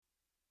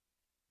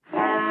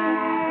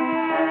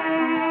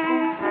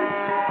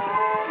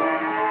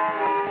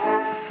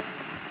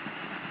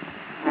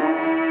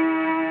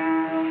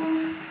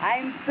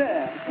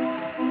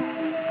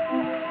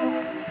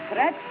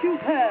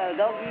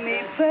me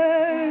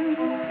bird.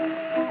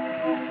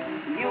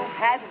 You've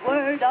had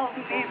word of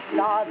me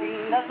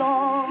plodding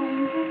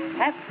along,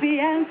 happy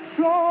and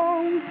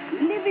strong,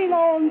 living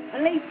on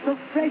plates of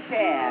fresh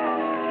air.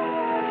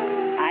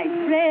 I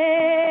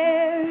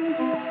dress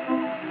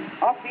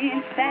up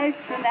in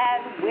fashion,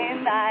 and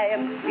when I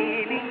am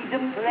feeling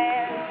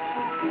depressed,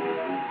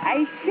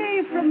 I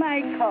shave from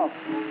my cuff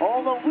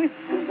all the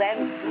whiskers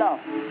and fluff,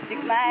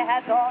 stick my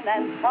hat on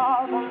and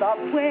toddle up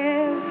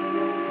where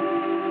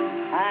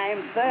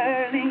I'm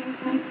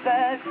Burlington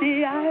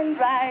 30, I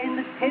ride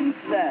the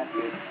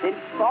 1030, then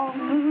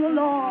saunter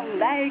along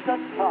like a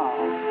car.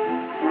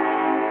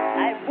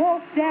 I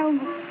walk down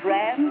the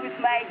Strand with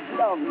my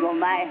gloves on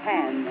my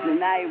hands,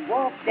 and I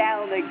walk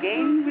down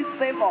again with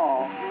them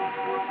all.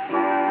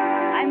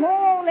 I'm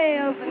all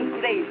airs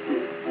and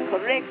graces,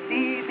 correct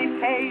easy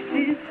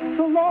paces,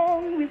 so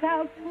long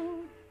without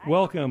food.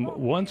 Welcome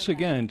once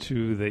again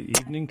to the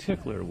Evening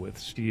Tickler with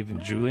Steve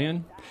and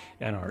Julian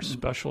and our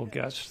special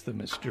guest, the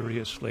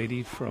mysterious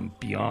lady from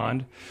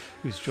beyond,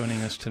 who's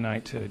joining us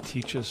tonight to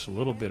teach us a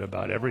little bit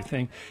about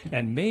everything,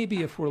 and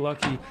maybe, if we're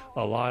lucky,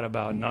 a lot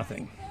about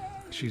nothing.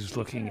 She's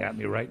looking at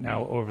me right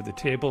now over the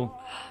table,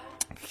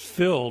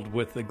 filled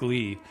with the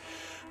glee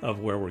of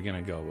where we're going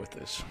to go with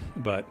this.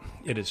 But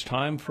it is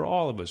time for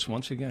all of us,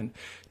 once again,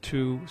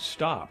 to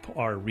stop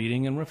our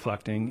reading and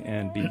reflecting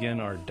and begin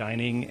our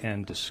dining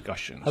and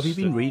discussions. Have you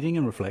been reading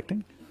and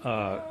reflecting?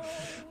 I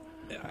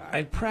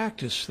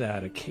practice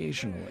that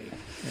occasionally,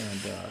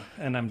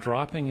 and I'm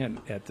dropping it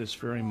at this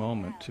very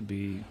moment to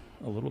be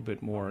a little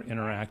bit more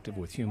interactive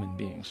with human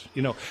beings.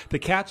 You know, the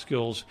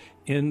Catskills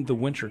in the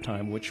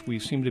wintertime, which we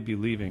seem to be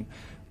leaving,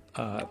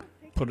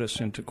 put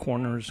us into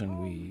corners,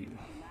 and we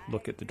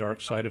look at the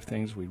dark side of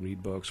things, we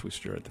read books, we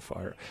stare at the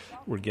fire.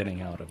 We're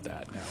getting out of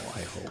that now,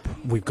 I hope.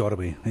 We've got to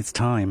be. It's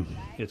time.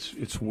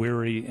 It's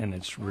weary and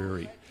it's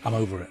dreary. I'm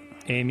over it.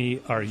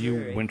 Amy, are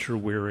you winter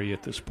weary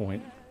at this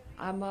point?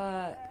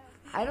 I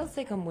don't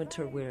think I'm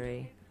winter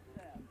weary.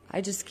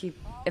 I just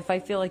if I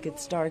feel like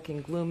it's dark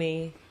and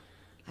gloomy,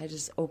 I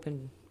just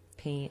open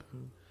paint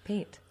and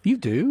paint. You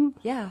do?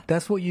 Yeah.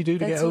 That's what you do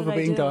to get over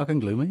being dark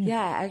and gloomy?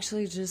 Yeah, I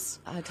actually just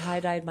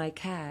tie-dyed my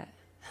cat.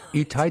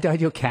 You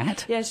tie-dyed your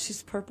cat? Yeah,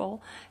 she's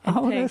purple and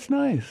pink. That's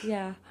nice.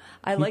 Yeah.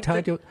 I like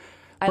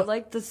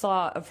the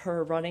thought of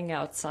her running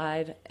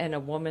outside and a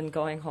woman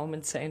going home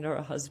and saying to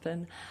her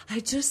husband, I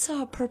just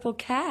saw a purple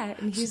cat.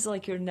 And he's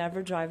like, you're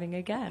never driving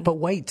again. But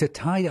wait, to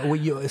tie-dye,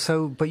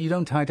 but you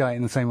don't tie-dye it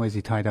in the same way as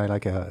you tie-dye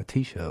like a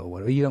T-shirt or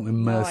whatever. You don't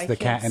immerse the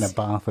cat in a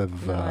bath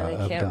of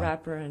I can't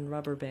wrap her in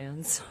rubber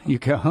bands. You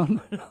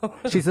can't? No.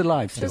 She's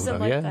alive still, doesn't though,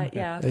 like yeah? that,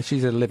 yeah.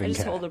 She's a living cat. I just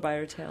cat. hold her by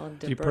her tail and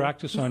dip her. Do you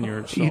practice on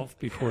yourself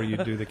before you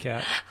do the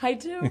cat? I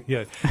do.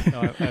 Yeah.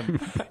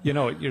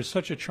 No, you're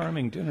such a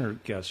charming dinner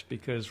guest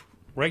because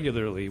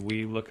regularly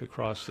we look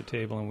across the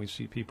table and we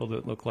see people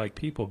that look like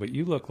people, but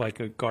you look like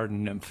a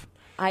garden nymph.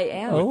 I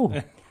am. Oh.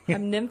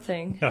 I'm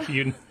nymphing.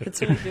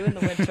 That's what I do in the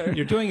winter.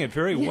 You're doing it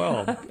very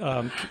well.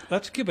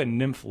 Let's give a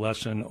nymph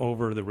lesson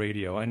over the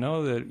radio. I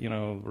know that,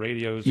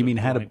 radios... You mean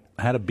how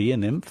to be a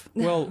nymph?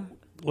 Well...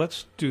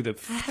 Let's do the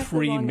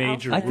three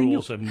major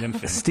rules of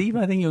nymphing. Steve,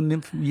 I think your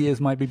nymph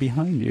years might be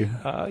behind you.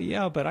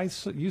 Yeah,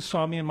 but you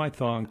saw me in my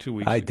thong 2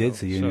 weeks ago. I did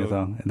see you in your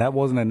thong. That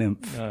wasn't a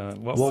nymph.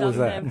 What was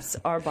that? Nymphs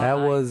are that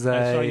was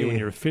I saw you in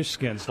your fish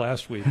skins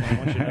last week. I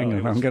want you to Hang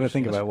on, I'm going to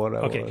think about what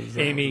I was.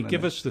 Okay, Amy,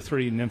 give us the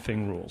three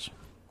nymphing rules.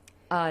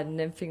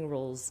 Nymphing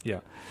rules.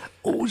 Yeah.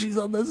 Oh, she's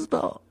on the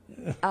spot.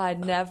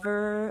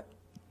 Never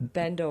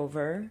bend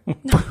over.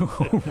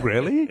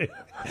 Really?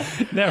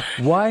 Never.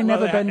 Why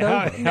never bend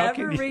over?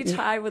 Never reach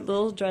high with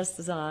little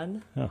dresses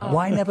on.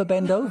 Why never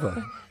bend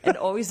over? And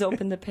always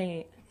open the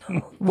paint.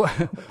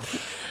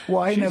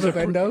 Why never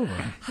bend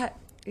over?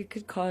 It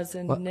could cause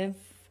a nymph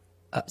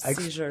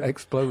seizure.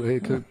 Explode.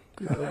 It could.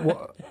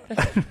 What?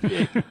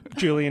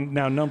 Julian,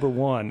 now number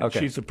one,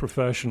 okay. She's a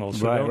professional,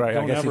 so right.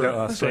 don't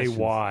ever say questions.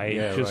 why.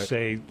 Yeah, just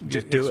explain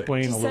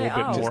just a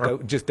little bit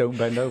more. Just don't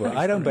bend over.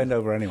 I don't bend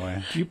over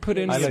anyway. Do you put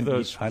any of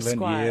those? I learned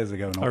years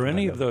ago. Are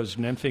any of those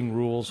nymphing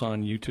rules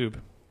on YouTube?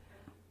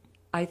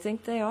 I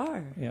think they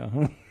are.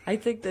 Yeah. I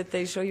think that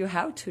they show you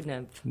how to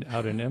nymph.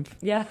 How to nymph?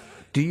 Yeah.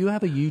 Do you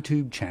have a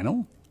YouTube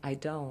channel? I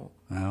don't.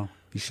 No.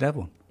 You should have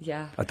one.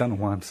 Yeah. I don't know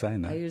why I'm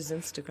saying that. I use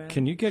Instagram.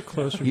 Can you get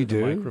closer to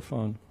the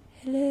microphone?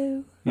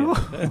 Hello. Yeah.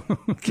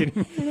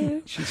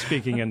 Hello. She's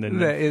speaking in the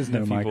There is no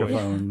nymphy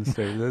microphone. voice.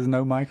 There's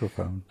no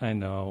microphone. I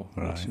know.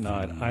 Right. It's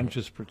not. I'm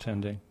just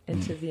pretending.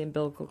 Into the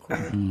umbilical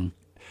cord.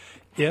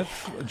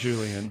 If,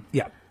 Julian...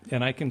 Yeah.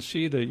 And I can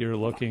see that you're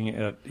looking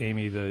at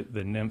Amy,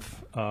 the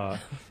nymph,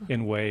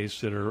 in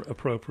ways that are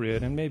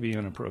appropriate and maybe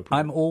inappropriate.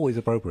 I'm always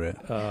appropriate.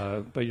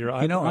 But your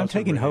eyebrows I'm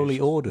taking are holy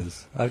raised.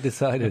 orders. I've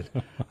decided.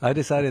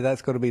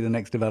 that's got to be the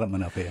next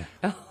development up here.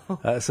 At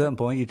a certain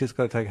point, you just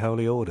got to take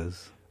holy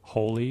orders.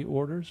 Holy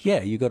orders?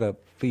 Yeah, you got to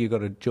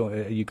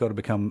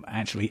become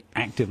actually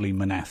actively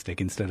monastic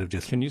instead of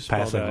just Can you spell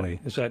passively.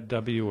 that? Is that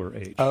W or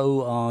H?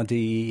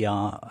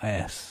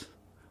 ORDERS.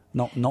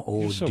 Not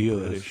You're so ordures.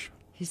 British.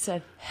 He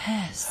said,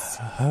 "Yes."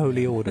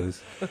 Holy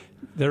orders.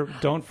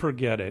 Don't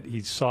forget it.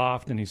 He's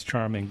soft and he's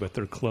charming, but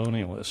they're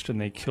colonialist,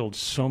 and they killed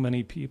so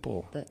many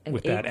people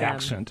with that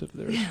accent of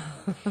theirs.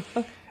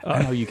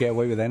 I know you get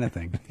away with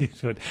anything.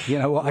 You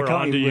know what? I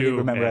can't even really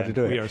remember how to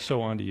do it. We are so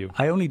on to you.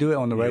 I only do it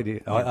on the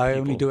radio. I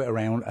only do it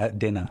around at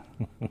dinner.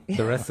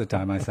 The rest of the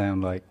time, I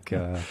sound like.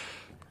 Are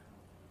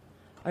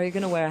you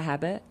going to wear a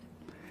habit?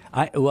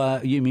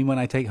 You mean when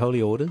I take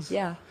holy orders?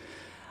 Yeah.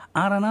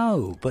 I don't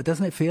know, but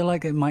doesn't it feel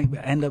like it might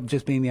end up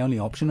just being the only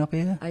option up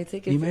here? I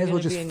think you may as well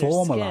just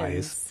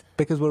formalize,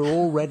 because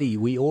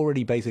we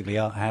already basically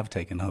have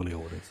taken holy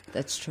orders.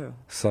 That's true.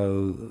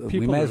 So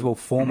we may as well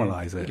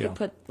formalize it. You could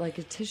put like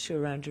a tissue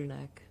around your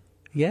neck.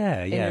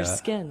 Yeah, in your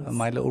skins.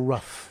 My little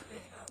ruff.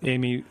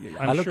 Amy,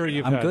 I'm sure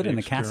you've had good the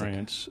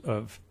experience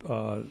of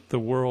the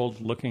world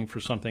looking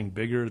for something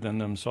bigger than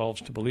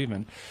themselves to believe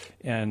in.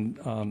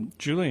 And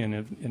Julian,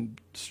 in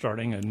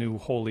starting a new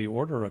holy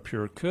order up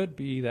here, could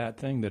be that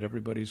thing that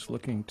everybody's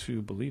looking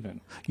to believe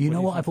in. You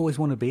know what? I've always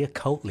wanted to be a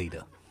cult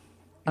leader.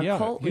 A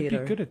cult leader.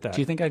 You'd be good at that. Do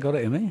you think I got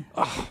it in me?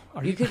 Oh,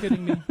 are you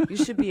kidding me? You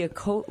should be a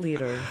cult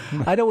leader.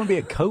 I don't want to be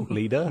a cult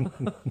leader.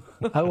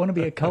 I want to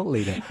be a cult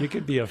leader. You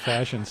could be a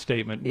fashion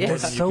statement. Yeah.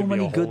 There's so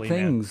many good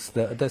things.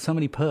 There's so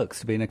many perks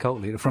to being a cult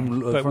leader. But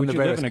would the you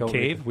live in a cave?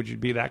 Leaders. Would you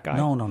be that guy?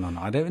 No.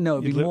 I don't know.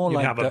 It'd be more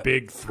like you'd have a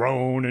big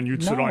throne and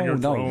you'd sit on your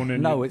throne.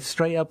 And it's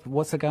straight up.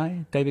 What's the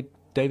guy? David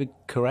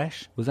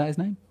Koresh? Was that his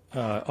name?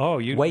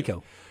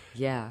 Waco.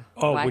 Yeah.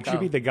 Oh, Wacko. would you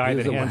be the guy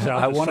that hands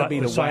out I want to be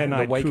the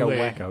cyanide Waco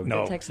Kool-Aid? Wacko.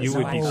 No, you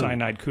would be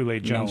cyanide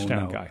Kool-Aid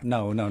Jonestown guy.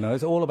 No.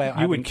 It's all about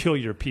you would kill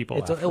your people.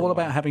 It's all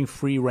about having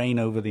free reign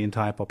over the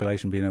entire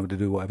population, being able to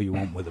do whatever you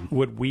want with them.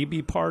 Would we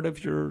be part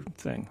of your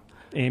thing?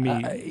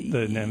 Amy,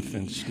 the nymph,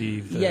 and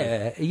Steve.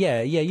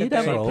 Yeah. You'd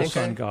have roles.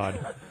 On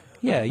God.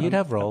 Yeah, you'd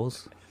have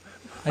roles.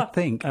 I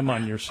think. I'm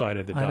on your side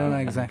of the I don't know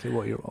exactly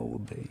what your role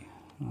would be.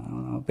 I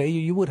don't know. But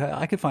you would.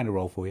 I could find a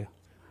role for you,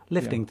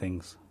 lifting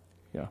things.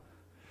 Yeah.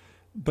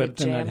 But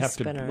then I'd have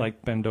to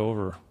bend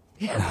over.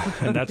 Yeah.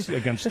 And that's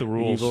against the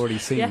rules. You've already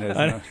seen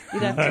this.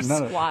 You'd have to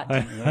squat.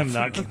 I'm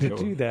not going to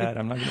do that.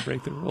 I'm not going to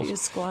break the rules. Be a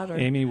squatter.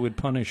 Amy would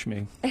punish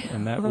me,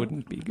 and that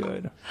wouldn't be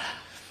good.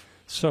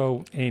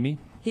 So, Amy?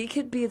 He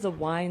could be the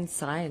wine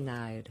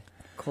cyanide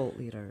cult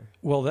leader.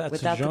 Well, that's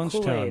without a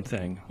Jonestown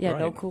thing. Yeah, right.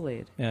 no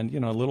Kool-Aid. And,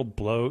 a little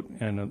bloat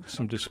and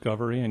some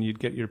discovery, and you'd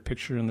get your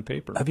picture in the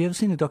paper. Have you ever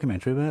seen a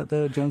documentary about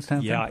the Jonestown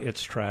thing? Yeah,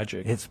 it's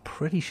tragic. It's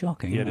pretty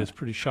shocking. It is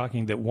pretty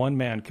shocking that one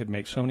man could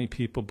make so many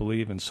people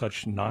believe in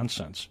such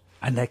nonsense.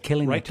 And they're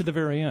killing to the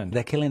very end.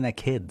 They're killing their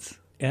kids.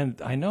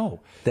 And I know.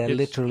 They're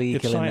literally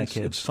killing their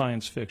kids. It's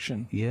science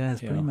fiction. Yeah,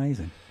 it's pretty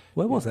amazing.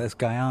 Where was that? It's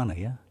Guyana,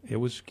 yeah? It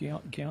was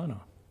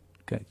Guyana.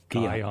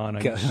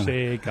 Guyana. You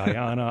say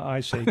Guyana, I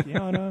say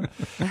Guyana.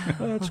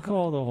 Let's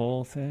call the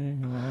whole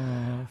thing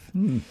off.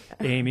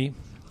 Amy,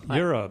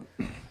 you're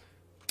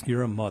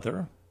a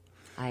mother.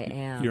 I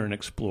am. You're an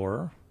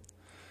explorer.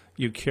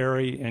 You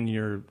carry in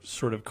your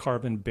sort of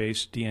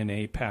carbon-based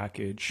DNA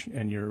package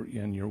and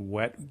your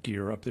wet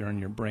gear up there in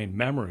your brain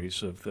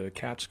memories of the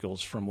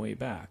Catskills from way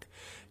back.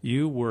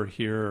 You were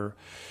here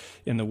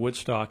in the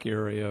Woodstock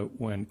area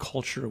when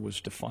culture was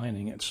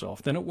defining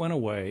itself. Then it went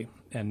away,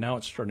 and now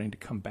it's starting to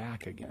come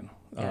back again.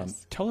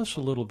 Yes. Tell us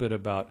a little bit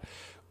about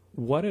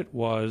what it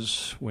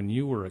was when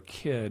you were a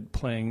kid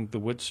playing the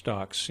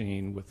Woodstock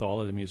scene with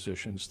all of the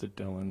musicians, the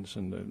Dylans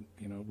and the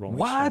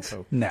Rolling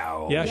Stones.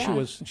 No. Yeah, she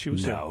was.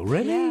 No,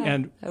 really? Yeah.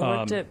 And I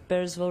worked at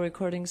Bearsville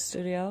Recording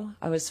Studio.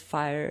 I was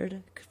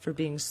fired for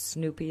being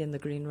Snoopy in the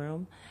green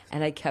room,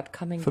 and I kept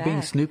coming back. For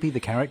being Snoopy, the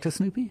character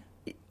Snoopy?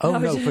 Oh,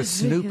 no, for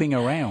snooping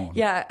around.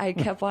 Yeah, I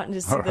kept wanting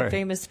to see the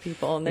famous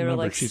people, and they were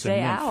like,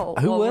 stay out.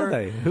 Who were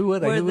they?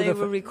 Where they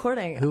were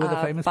recording. Who were the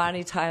famous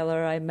Bonnie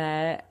Tyler I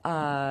met.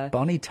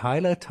 Bonnie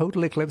Tyler,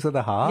 Total Eclipse of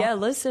the Heart? Yeah,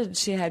 listen,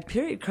 she had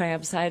period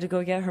cramps. I had to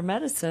go get her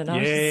medicine. I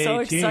was just so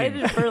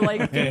excited for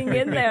being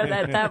in there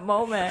at that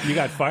moment. You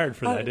got fired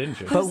for that, didn't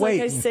you? But wait,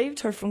 I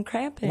saved her from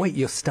cramping. Wait,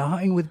 you're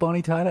starting with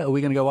Bonnie Tyler? Are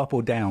we going to go up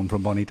or down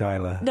from Bonnie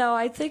Tyler? No,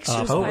 I think she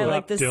was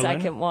probably the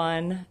second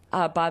one.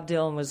 Bob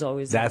Dylan was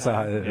always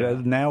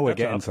now we're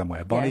getting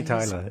somewhere. Bonnie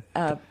Tyler.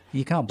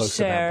 You can't boast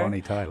about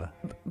Bonnie Tyler.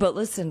 But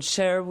listen,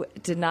 Cher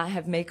did not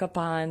have makeup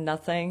on,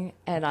 nothing,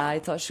 and I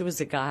thought she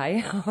was a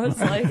guy. I was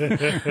like, I she's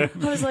saw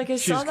that guy.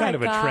 She's kind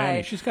of a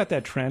tranny. She's got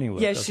that tranny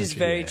look. Yeah, she's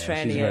very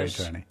tranny-ish.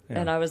 She's very tranny. Yeah.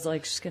 And I was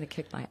like, she's going to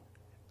kick my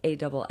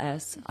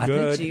ASS.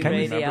 Good. G Can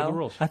radio. remember the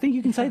rules. I think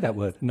you can say that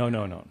word. No.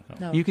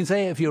 You can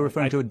say it if you're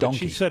referring to a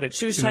donkey. She said it.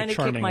 She was trying to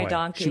kick my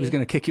donkey. She was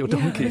going to kick your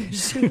donkey.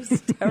 She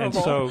was terrible. And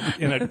so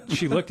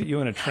she looked at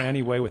you in a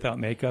tranny way without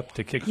makeup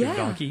to kick your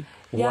donkey.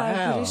 Yeah, Wow.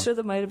 I'm pretty sure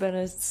there might have been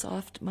a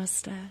soft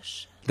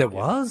mustache. There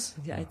was?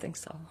 Yeah, I think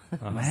so.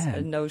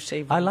 Man. No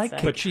shave. I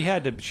like But she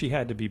had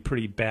to be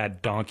pretty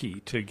bad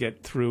donkey to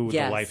get through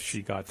the life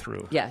she got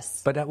through.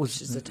 Yes. But that was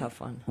She's a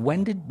tough one.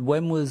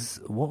 what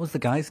was the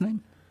guy's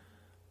name?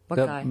 What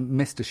guy?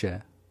 Mr.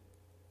 Cher.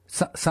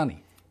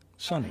 Sonny.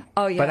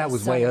 Oh yeah. But that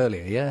was way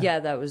earlier, yeah? Yeah,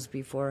 that was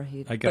before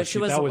he. I got but she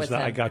you. wasn't That was with the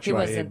him. I got he you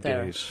wasn't Abe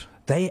there. days.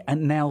 They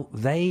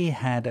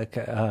had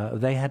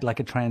like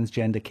a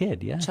transgender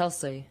kid, yeah.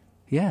 Chelsea.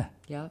 Yeah.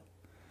 Yep.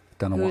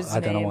 I don't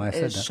know why I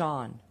said is that.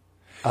 Sean.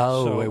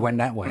 Oh, So- it went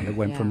that way. It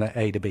went from the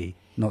A to B,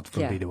 not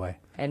from B to A.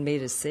 And me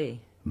to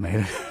C.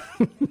 Maybe.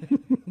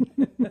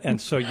 And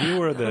so you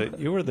were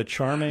the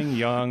charming,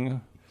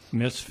 young,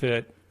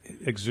 misfit,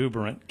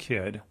 exuberant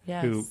kid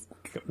Yes. who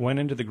went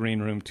into the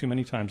green room too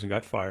many times and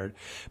got fired,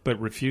 but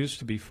refused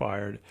to be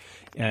fired,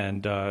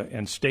 and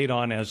stayed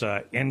on as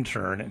an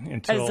intern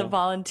until As a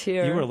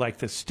volunteer. You were like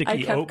the sticky I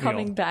kept oatmeal.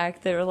 coming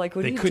back. They were like,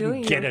 "What They are you couldn't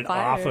doing? get You're it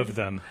fired." off of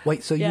them.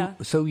 Wait, so Yeah.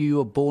 you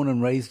were born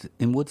and raised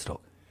in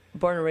Woodstock?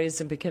 Born and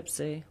raised in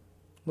Poughkeepsie.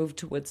 Moved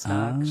to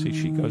Woodstock. See,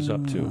 she goes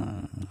up too.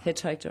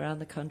 Hitchhiked around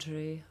the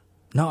country.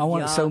 No, I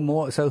want Young.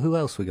 more. So who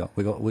else we got?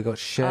 We got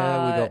Cher.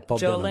 We got Bob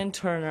Jolene Dylan.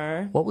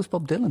 Turner. What was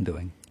Bob Dylan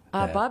doing?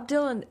 there? Bob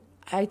Dylan,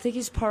 I think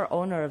he's part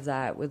owner of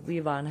that with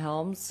Levon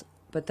Helms.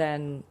 But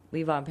then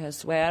Levon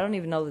passed away. I don't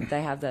even know that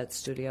they have that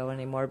studio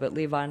anymore. But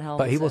Levon Helms.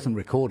 But he wasn't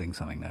recording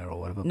something there or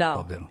whatever. No,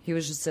 Bob Dylan. he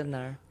was just in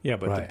there. Yeah,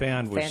 but the Right.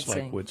 band was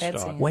Fancy- like Woodstock.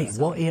 fancy. Wait,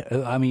 what year?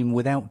 I mean,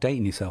 without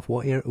dating yourself,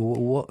 what year?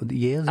 What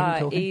years are we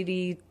talking?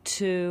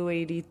 82,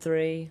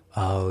 83.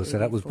 Oh, so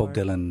that was Bob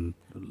 84. Dylan,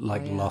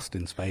 like Oh, yeah. lost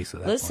in space at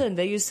that Listen, point.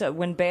 they used to,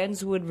 when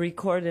bands would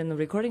record in the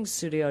recording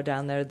studio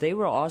down there, they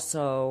were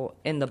also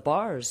in the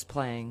bars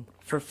playing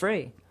for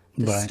free.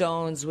 The Right.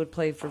 Stones would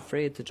play for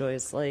free at the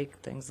Joyous Lake,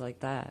 things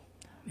like that.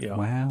 Yeah.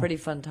 Wow. Pretty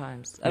fun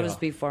times. That was Yeah.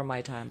 before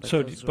my time. But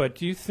So, those were- but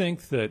do you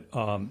think that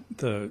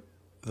the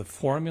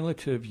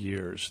formulative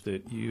years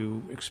that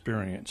you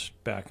experienced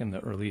back in the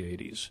early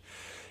 '80s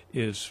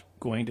is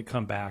going to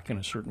come back in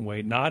a certain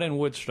way, not in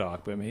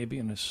Woodstock, but maybe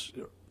in a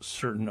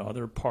certain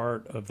other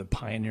part of the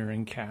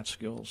pioneering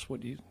Catskills?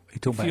 What do you? You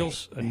talking about-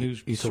 feels a new. you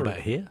talking sort of-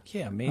 about here?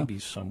 Yeah, maybe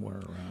somewhere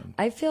around.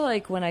 I feel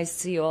like when I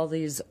see all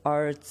these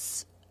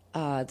arts,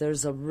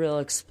 there's a real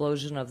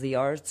explosion of the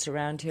arts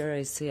around here.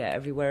 I see it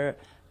everywhere,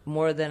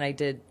 more than I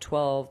did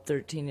 12,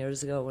 13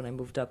 years ago when I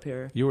moved up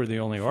here. You were the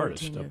only 14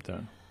 artist years. up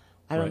then.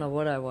 I don't Right. know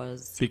what I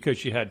was.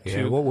 Because you had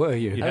Yeah, two. what were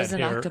you? You I had was an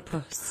hair.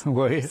 octopus.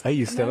 Were you? Are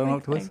you still an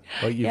everything.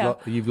 octopus? Oh, Yeah.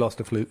 you've lost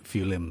a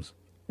few limbs.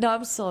 No,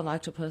 I'm still an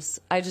octopus.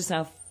 I just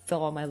now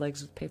fill all my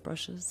legs with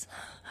paintbrushes.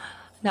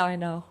 Now I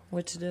know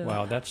what to do.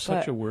 Wow, that's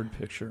such But- a word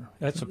picture.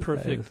 That's a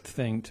perfect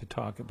thing to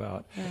talk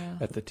about Yeah.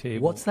 at the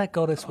table. What's that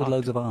goddess with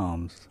loads of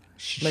arms?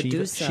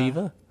 Medusa.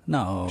 Shiva?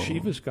 No.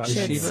 Shiva's got Is She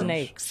had Shiva?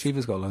 snakes.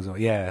 Shiva's got loads of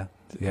yeah.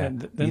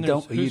 And then You there's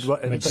don't. who's-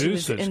 You'd,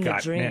 Medusa's in the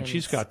got man. dreams.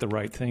 She's got the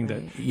right thing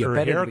that You her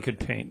better hair be- could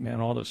paint. Man,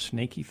 all those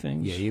snaky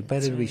things. yeah, you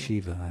better That's be right.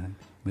 Shiva. I think.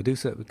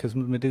 Medusa, because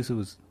Medusa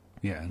was.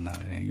 Yeah, no.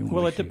 Yeah, you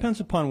Well, want it Shiva. depends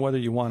upon whether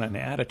you want an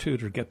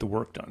attitude or get the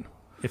work done.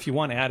 If you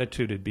want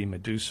attitude, it'd be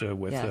Medusa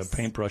with Yes. the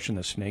paintbrush and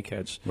the snake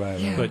heads. Right.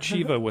 Yeah. But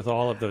Shiva with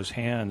all of those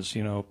hands,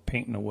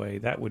 painting away,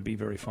 that would be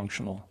very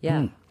functional. Yeah.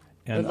 And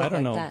Would I look don't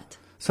like know. That.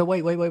 So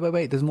wait.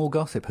 There's more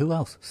gossip. Who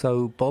else?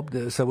 So Bob.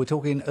 So we're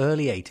talking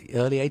early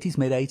 80s,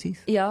 mid 80s.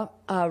 Yeah,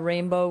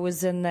 Rainbow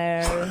was in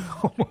there.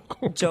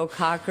 Joe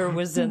Cocker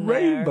was in there.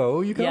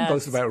 Rainbow. You can't Yes.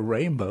 boast about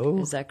Rainbow.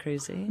 Is that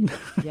crazy?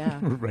 Yeah.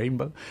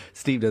 Rainbow.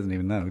 Steve doesn't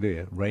even know, do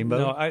you? Rainbow.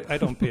 No, I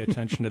don't pay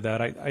attention to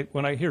that. I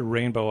when I hear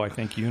rainbow, I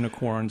think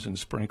unicorns and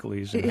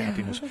sprinklies and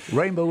happiness.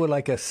 Rainbow were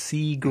like a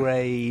C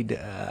grade,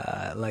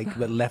 like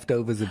the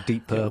leftovers of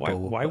Deep Purple.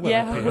 Why would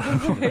I pay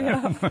attention?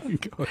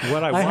 Yeah.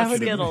 What I I want haven't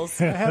to Skittles.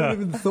 I haven't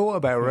even thought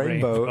about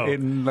Rainbow, Rainbow.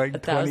 in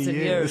like 20 1,000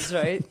 years,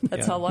 right?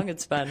 That's Yeah. how long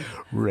it's been.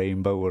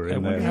 Rainbow were I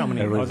in wonder there. how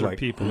many Everyone's other like,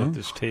 people at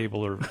this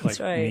table are like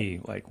right. me.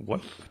 Like,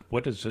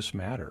 what does this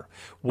matter?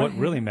 What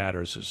really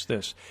matters is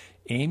this.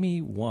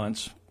 Amy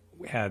once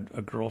had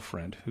a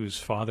girlfriend whose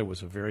father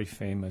was a very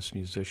famous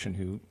musician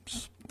who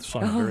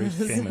sung a very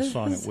famous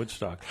song at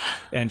Woodstock.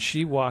 And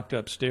she walked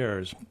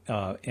upstairs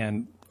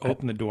and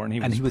opened the door, and he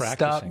was, And he was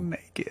practicing.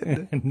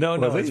 stark naked. No,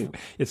 Was he?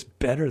 it's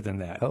better than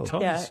that. Oh.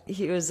 Tell Yeah, us.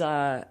 he was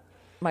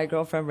my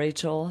girlfriend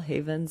Rachel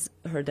Havens.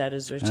 Her dad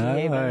is Richie Oh,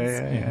 Havens.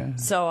 yeah.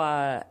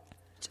 So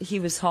he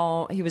was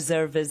home. He was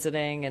there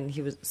visiting, and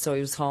he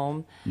was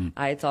home.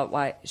 I thought,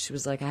 why? She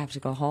was like, I have to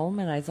go home,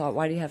 and I thought,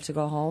 why do you have to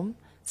go home?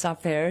 It's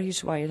not fair. He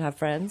should want you to have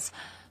friends.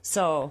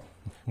 So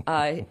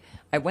I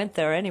went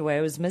there anyway.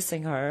 I was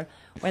missing her.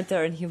 Went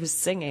there, and he was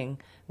singing.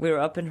 We were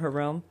up in her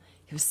room.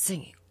 He was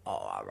singing.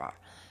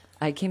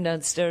 I came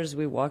downstairs,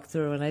 we walked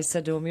through, and I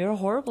said to him, you're a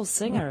horrible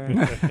singer.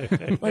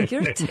 Like,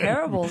 you're a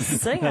terrible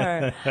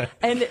singer.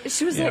 And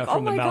she was Yeah, like, oh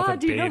from the my mouth God, of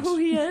do you know babes. who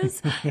he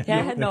is? Yeah,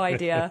 I had no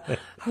idea.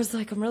 I was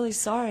like, I'm really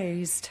sorry.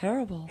 He's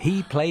terrible.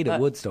 He played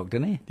at Woodstock,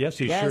 didn't he? Yes,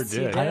 he Yes, sure he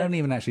did. did. I don't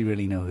even actually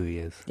really know who he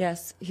is.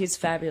 Yes, he's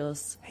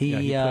fabulous. He,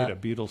 He played a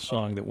Beatles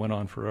song that went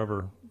on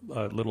forever,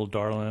 Little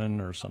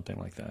Darlin' or something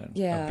like that.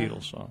 Yeah. A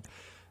Beatles song.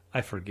 I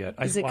forget.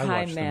 He's a I kind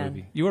watched man. the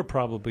movie. You were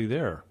probably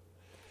there.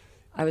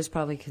 I was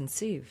probably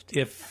conceived.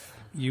 If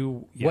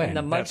you... When? In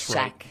the mud that's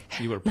shack.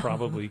 Right. You were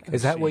probably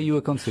is that where conceived. you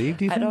were conceived,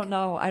 do you I think? don't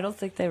know. I don't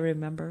think they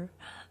remember.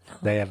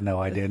 They have no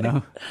idea,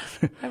 no?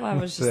 My mom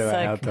was just They were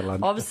out sick. to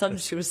lunch. All of a sudden,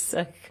 she was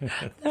sick. There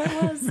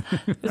it was.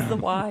 It was the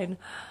wine.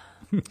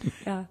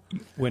 Yeah.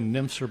 When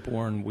nymphs are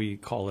born, we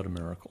call it a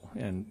miracle.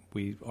 And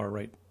we are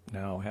right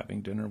now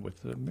having dinner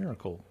with the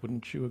miracle.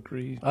 Wouldn't you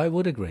agree? I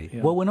would agree.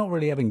 Yeah. Well, we're not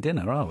really having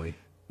dinner, are we?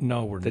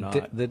 No, we're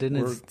not. The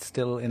dinner's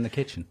still in the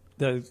kitchen.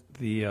 The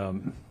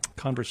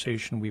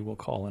conversation we will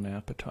call an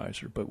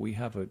appetizer, but we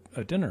have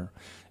a dinner.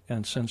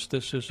 And since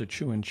this is a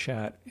chew and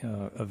chat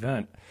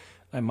event,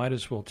 I might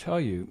as well tell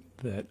you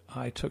that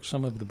I took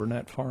some of the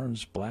Burnett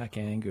Farms Black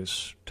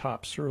Angus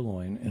top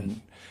sirloin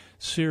and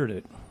seared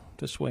it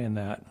this way and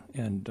that.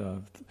 And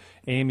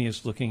Amy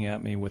is looking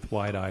at me with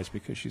wide eyes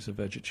because she's a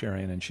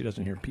vegetarian and she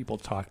doesn't hear people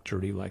talk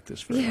dirty like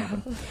this very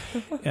often.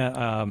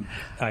 And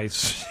I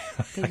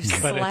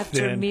slapped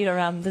her meat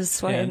around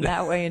this way and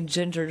that way and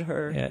gingered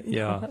her.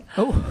 Yeah.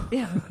 Oh,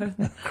 Yeah.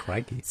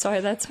 crikey. Sorry,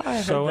 that's how I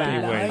heard So that.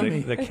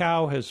 anyway, the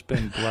cow has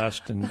been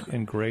blessed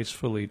and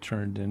gracefully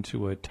turned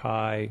into a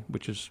Thai,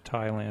 which is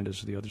Thailand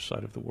is the other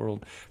side of the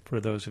world, for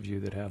those of you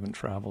that haven't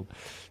traveled,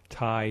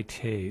 Thai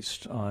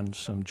taste on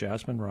some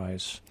jasmine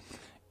rice.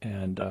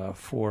 And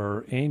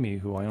for Amy,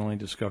 who I only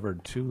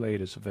discovered too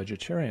late as a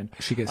vegetarian,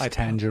 She gets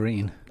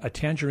tangerine. a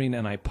tangerine,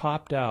 and I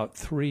popped out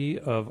 3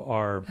 of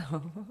our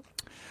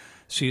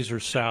Caesar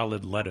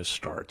salad lettuce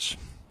starts.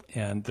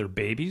 And they're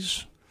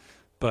babies,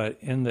 but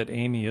in that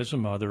Amy is a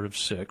mother of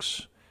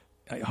 6,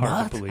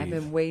 hard to believe. I've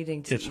been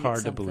waiting to It's eat hard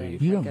to something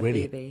believe. You like don't a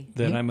really- baby.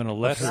 Then I'm going to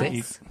let her 6?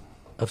 eat.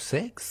 Of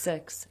 6?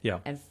 6. Yeah.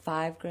 And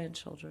 5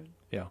 grandchildren.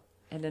 Yeah.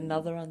 And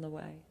another on the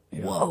way.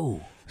 Yeah.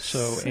 Whoa. So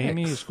 6.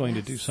 Amy is going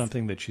to do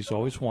something that she's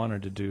always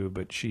wanted to do,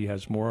 but she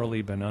has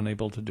morally been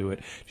unable to do it.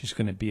 She's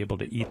going to be able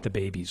to eat the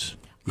babies.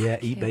 Yeah,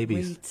 eat Can't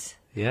babies. wait.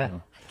 Yeah.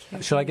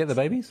 Can't Shall I wait. get the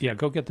babies? Yeah,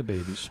 go get the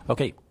babies.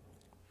 Okay.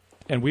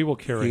 And we will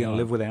You're carry going to on.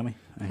 live without me?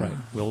 Right.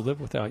 We'll live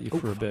without you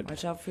for a bit.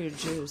 Watch out for your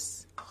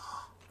juice.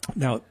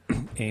 Now,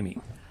 Amy,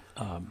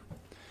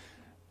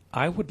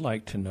 I would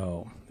like to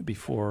know,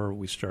 before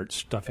we start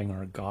stuffing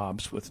our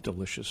gobs with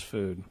delicious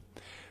food,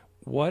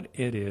 what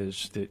it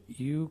is that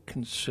you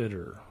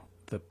consider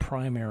the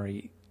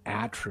primary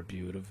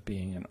attribute of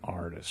being an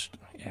artist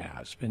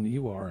as. And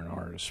you are an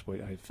artist.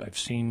 I've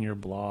seen your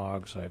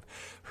blogs. I've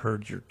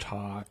heard your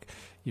talk.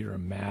 You're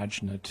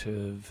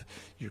imaginative.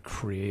 You're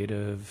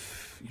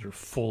creative. You're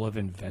full of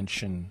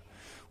invention.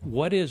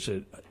 What is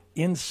it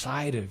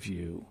inside of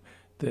you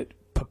that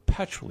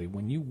perpetually,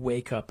 when you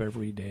wake up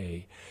every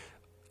day,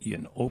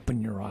 you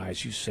open your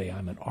eyes, you say,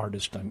 I'm an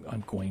artist,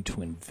 I'm going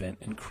to invent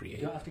and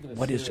create.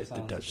 What is it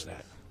that does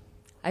that?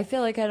 I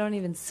feel like I don't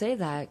even say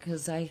that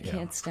because I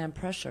can't stand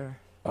pressure.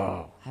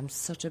 Oh, I'm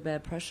such a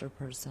bad pressure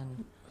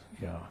person.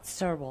 yeah. It's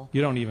terrible.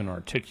 You don't even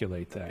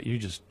articulate that. You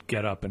just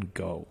get up and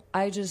go.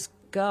 I just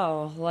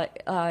go.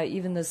 Like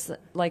even this,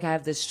 like I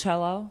have this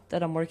cello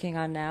that I'm working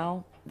on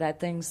now. That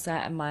thing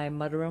sat in my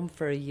mudroom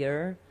for a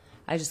year.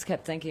 I just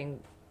kept thinking,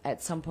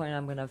 at some point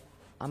I'm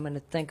gonna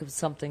think of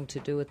something to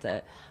do with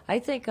it. I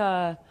think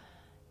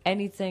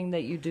anything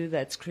that you do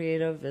that's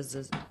creative is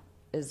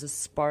a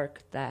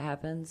spark that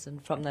happens,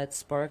 and from that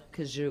spark,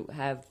 because you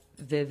have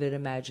vivid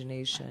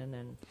imagination,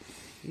 and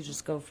you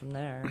just go from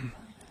there.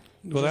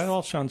 Well, that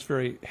all sounds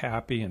very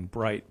happy and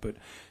bright, but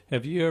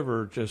have you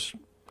ever just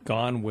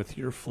gone with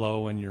your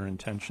flow and your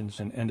intentions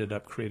and ended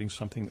up creating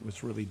something that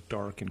was really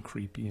dark and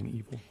creepy and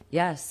evil?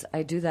 Yes,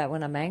 I do that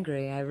when I'm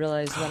angry. I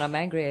realize when I'm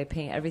angry, I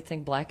paint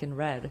everything black and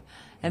red.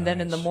 And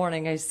then in the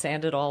morning, I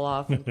sand it all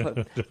off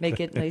and make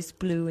it nice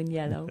blue and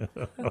yellow.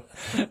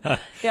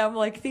 Yeah, I'm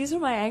like, these are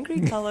my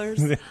angry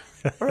colors.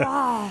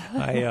 Rah!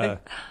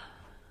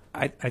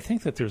 I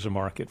think that there's a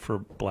market for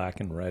black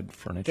and red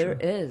furniture. There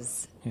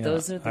is. Yeah,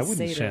 Those are the I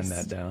wouldn't sadists. sand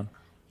that down.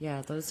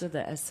 Yeah, those are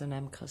the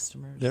S&M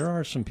customers. There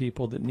are some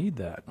people that need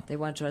that. They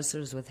want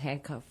dressers with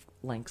handcuff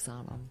links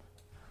on them.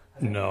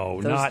 No,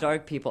 Those not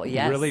dark people,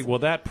 yes. Really? Well,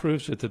 that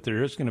proves it that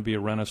there is going to be a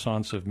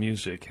renaissance of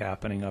music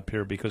happening up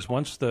here, because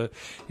once the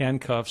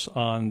handcuffs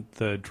on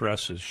the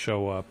dresses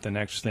show up, the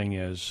next thing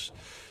is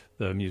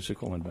the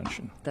musical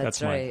invention.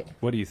 That's My, right.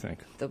 what do you think?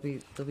 They'll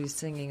be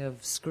singing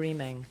of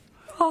screaming.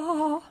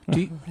 Do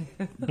you,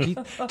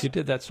 You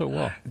did that so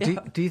well.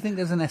 do you think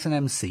there's an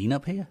S&M scene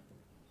up here?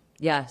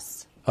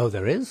 Yes, Oh,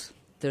 there is?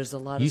 there's a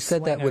lot You of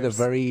said that with a swingers.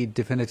 very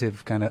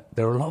definitive kind of...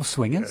 There are a lot of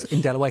swingers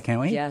in Delaware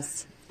County?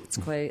 Yes, it's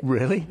quite...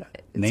 Really?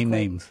 Name quite-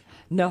 names.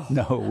 No.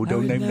 No,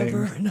 don't name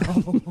names.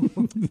 No.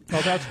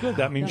 Oh, that's good.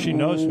 That means she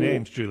knows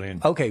names, Julian.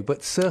 Okay,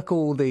 but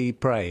circle the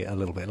prey a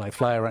little bit, like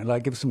fly around,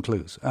 like give some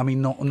clues. I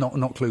mean,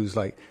 not clues,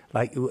 like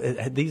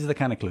these are the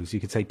kind of clues.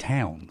 You could say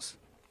towns.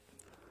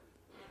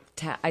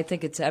 I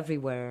think it's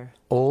everywhere.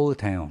 All the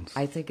towns.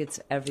 I think it's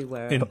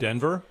everywhere. In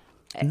Denver?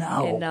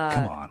 No, And,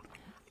 come on.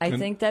 I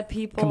think that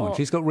people... Come on,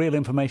 she's got real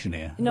information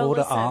here. No, All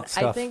the listen, art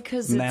stuff. I think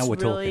because now it's we're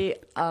really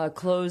talking. a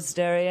closed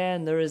area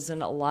and there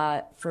isn't a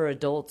lot for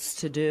adults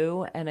to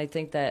do. And I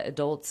think that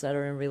adults that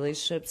are in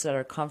relationships that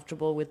are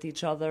comfortable with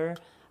each other,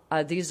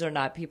 these are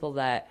not people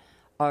that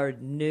are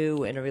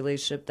new in a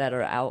relationship that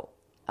are out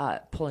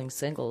pulling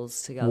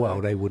singles together. Well,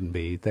 they wouldn't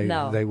be. They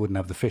No. they wouldn't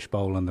have the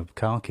fishbowl and the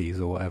car keys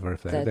or whatever.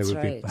 If they That's would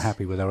right. be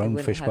happy with their They own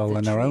wouldn't have fishbowl the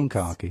and their own treats.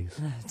 car keys.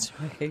 That's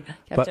right. You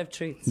have But- to have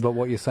treats. But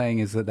what you're saying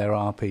is that there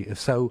are people.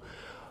 So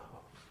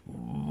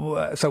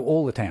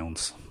all the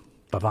towns.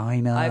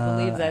 Bovina. I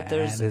believe that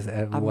there's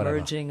a whatever.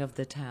 merging of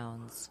the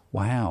towns.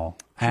 Wow.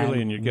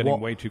 Julian, And you're getting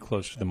what- way too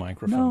close to the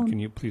microphone. No. Can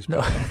you please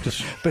No.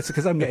 just But it's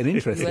because I'm getting He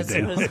interested wants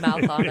to now. put his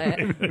mouth on it.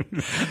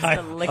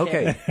 To lick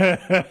it.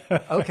 Okay.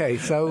 Okay,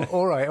 so,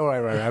 all right.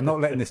 I'm not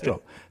letting this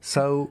drop.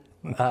 So,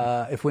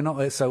 if we're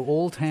not, so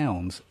all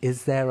towns,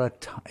 is there a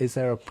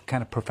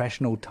kind of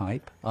professional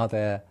type? Are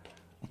there,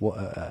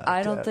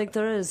 I don't think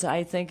there is.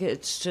 I think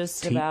it's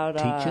just about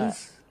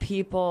teachers?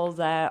 people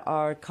that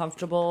are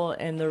comfortable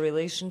in their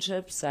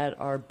relationships, that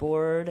are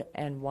bored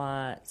and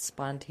want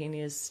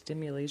spontaneous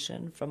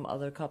stimulation from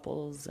other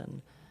couples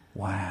and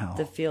Wow.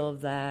 the feel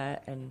of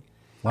that. And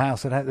Wow,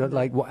 so that,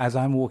 like, as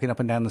I'm walking up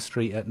and down the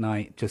street at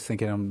night, just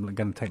thinking I'm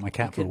going to take my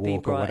cat for a could be walk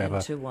or brought whatever,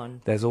 into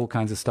one. there's all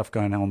kinds of stuff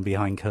going on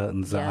behind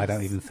curtains that I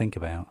don't Yes. even think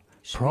about.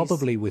 Should we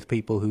Probably with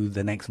people who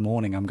the next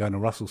morning I'm going to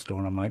Russell's store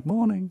and I'm like,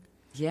 morning.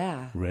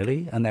 yeah,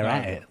 Really? And they're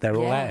at it. They're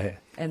all Yeah. at it.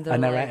 And they're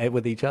they're at like- it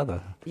with each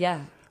other.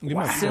 yeah. You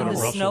might Soon go to the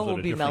Russell's snow at will a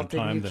be different melted.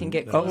 time You than- can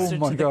get than- closer Oh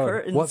my to the God.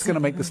 curtains. What's going to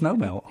make the snow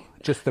melt?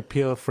 Just the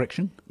pure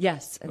friction?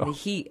 Yes, and the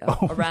heat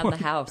Oh around my-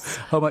 the house.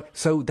 Oh my,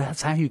 so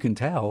that's how you can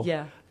tell.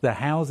 Yeah. The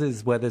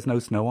houses where there's no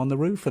snow on the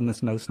roof and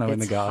there's no snow in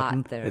the It's hot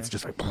garden. there. It's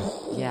just like,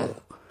 Yeah.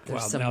 There's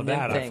Wow, some now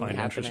that I nymphing find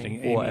happening.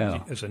 interesting. Amy,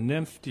 Wow. as a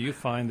nymph, do you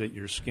find that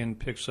your skin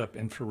picks up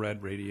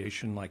infrared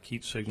radiation like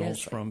heat signals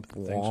Yes. from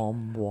things?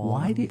 Wom, wom,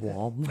 Why do you-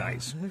 wom.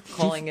 Nice.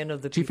 Calling in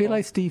of the do you feel people.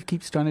 like Steve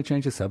keeps trying to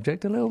change the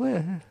subject a little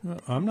bit?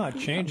 I'm not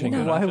changing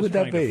No, it. why I'm just would that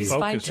trying to be? He's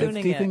focus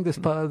fine-tuning Do you it. think this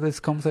part of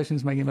this conversation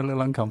is making him a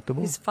little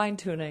uncomfortable? He's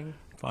fine-tuning.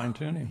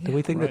 Fine-tuning. Do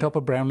we think Right. the top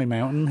of Brownlee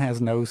Mountain has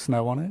no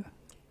snow on it?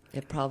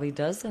 It probably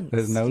doesn't.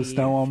 There's no Steve.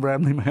 snow on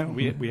Brownlee Mountain?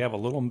 We have a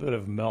little bit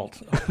of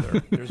melt up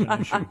there. There's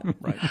an issue,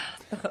 right?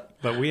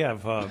 But we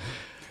have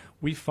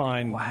we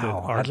find that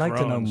Wow, our I'd like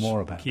to know drones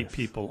more about keep this.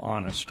 people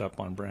honest up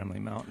on Bramley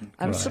Mountain.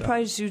 I'm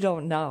surprised you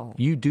don't know.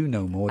 You do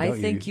know more, don't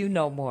I think you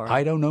know more.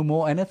 I don't know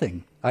more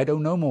anything. I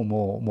don't know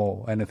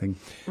more anything.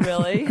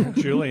 Really?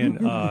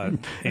 Julian,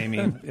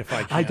 Amy, if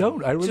I can. I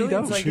don't. I really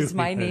Julian's don't. like, is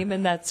my name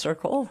in that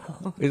circle?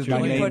 Is Can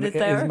my we name? put it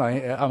there?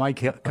 Are my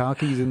car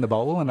keys in the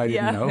bowl? And I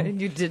yeah, didn't know. and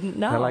you didn't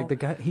know. They're like the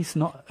guy. He's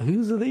not.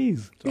 Whose are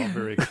these? It's all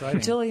very exciting.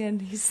 Julian,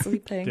 he's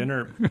sleeping.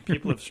 Dinner,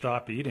 people have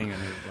stopped eating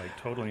and are like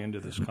totally into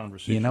this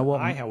conversation. You know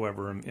what? I,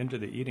 however, am into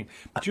the eating.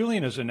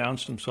 Julian has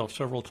announced himself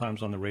several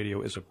times on the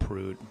radio as a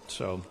prude.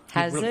 So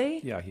Has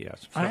he? Yeah, he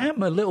has. So, I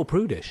am a little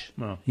prudish.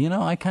 Oh. You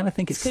know, I kind of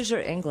think It's it's. because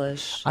you're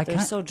English. I They're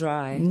can't- so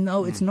dry.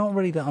 No, it's not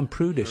really that I'm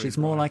prudish. Very It's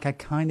more dry. like I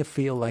kind of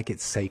feel like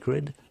it's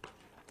sacred,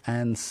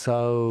 and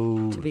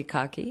so. To be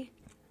cocky.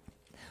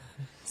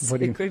 What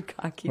do you- Sacred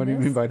cockiness. What do you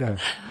mean by that?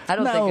 I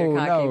don't think you're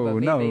cocky,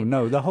 but maybe.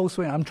 No. The whole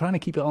swing. I'm trying to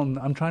keep it on.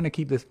 I'm trying to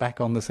keep this back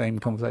on the same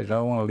conversation. I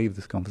don't want to leave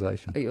this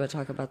conversation. Oh, you want to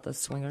talk about the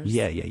swingers?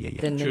 Yeah. The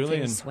Julian.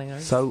 Julian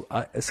swingers? So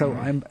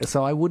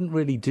I wouldn't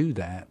really do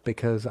that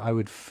because I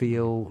would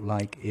feel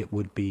like it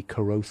would be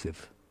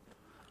corrosive.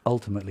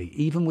 Ultimately,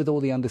 even with all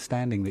the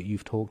understanding that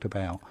you've talked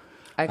about,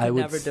 I could would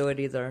never do it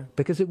either.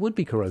 because it would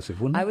be corrosive,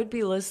 wouldn't it? I would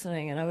be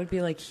listening and I would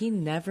be like, he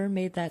never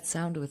made that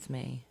sound with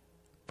me.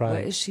 What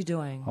Right. is she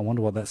doing? I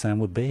wonder what that sound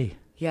would be.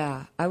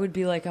 Yeah, I would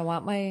be like, I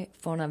want my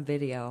phone on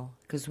video.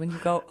 Because when you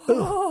go,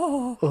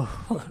 oh,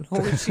 I don't know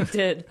what she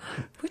did.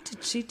 What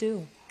did she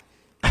do?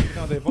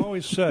 Now, they've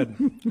always said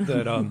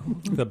that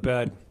the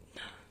bed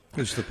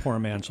is the poor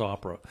man's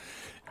opera.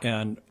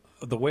 And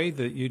the way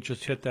that you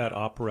just hit that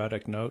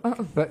operatic note,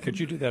 could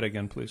you do that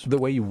again, please? The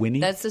way you whinny.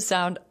 That's the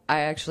sound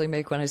I actually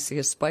make when I see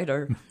a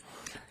spider.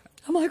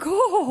 I'm like,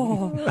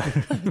 oh,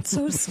 it's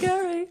so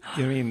scary.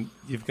 I mean,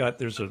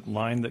 there's a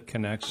line that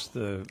connects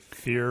the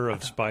fear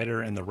of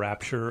spider and the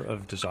rapture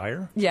of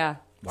desire. Yeah,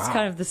 it's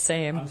kind of the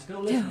same.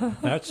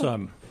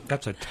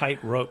 That's a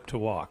tight rope to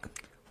walk.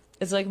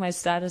 It's like my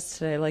status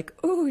today, like,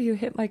 ooh, you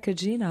hit my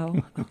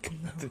Cagino.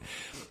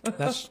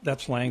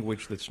 That's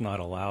language that's not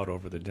allowed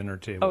over the dinner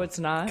table. Oh, it's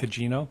not?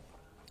 Cagino?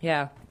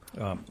 Yeah.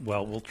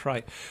 Well, we'll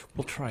try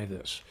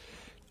this.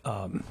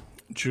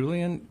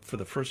 Julian, for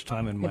the first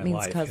time in my means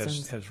life,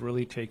 cousins. has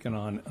really taken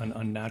on an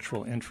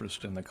unnatural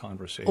interest in the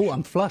conversation. Oh,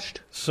 I'm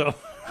flushed. So,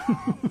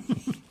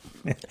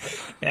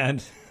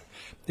 and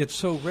it's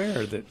so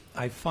rare that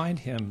I find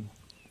him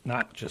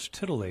not just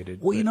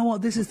titillated. Well, you but know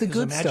what? This is the his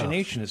good stuff.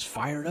 imagination is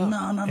fired up.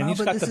 No, and he's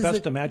but got this the is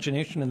best the-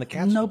 imagination in the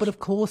Catskills. No, but of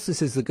course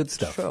this is the good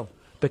stuff. True.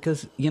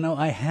 Because,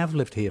 I have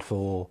lived here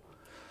for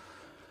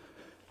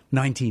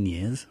 19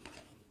 years,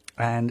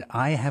 and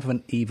I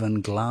haven't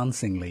even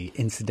glancingly,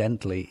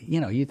 incidentally,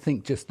 you'd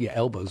think just your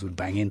elbows would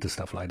bang into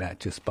stuff like that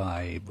just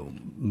by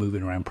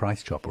moving around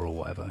Price Chopper or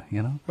whatever,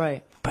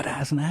 Right. But it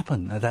hasn't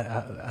happened. Not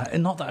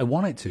that I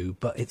want it to,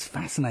 but it's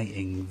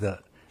fascinating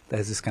that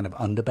there's this kind of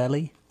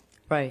underbelly,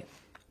 Right.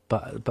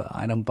 but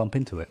I don't bump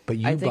into it. But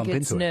you I think bump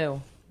it's into it.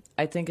 new.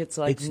 I think it's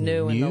like It's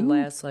new in the new?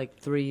 last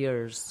 3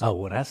 years. Oh,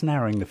 well, that's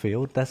narrowing the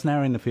field. That's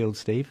narrowing the field,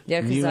 Steve.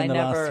 Yeah, because New I in the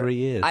never, last 3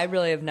 years. I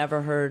really have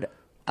never heard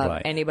of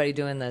Right. anybody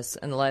doing this.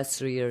 In the last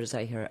 3 years,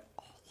 I hear it.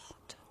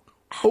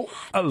 Oh,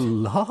 a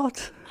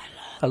lot?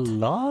 A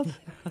lot?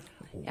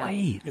 Yeah.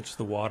 Wait. It's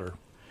the water.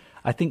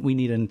 I think we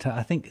need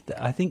I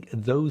think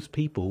those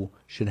people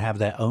should have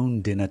their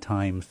own dinner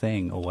time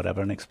thing or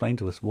whatever and explain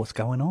to us what's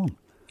going on.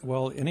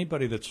 Well,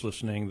 anybody that's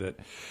listening that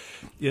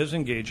is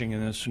engaging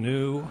in this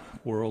new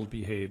world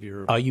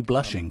behavior. Are you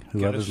blushing,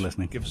 whoever's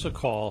listening? Give us a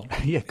call.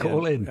 Yeah,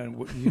 call in.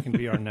 And you can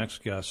be our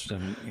next guest,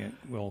 and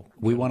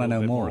we want to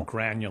know more.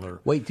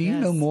 Granular. Wait, do you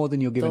know more than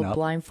you're giving They'll up?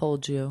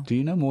 blindfold you. Do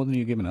you know more than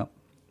you're giving up?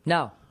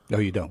 No. No,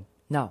 you don't.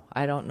 No,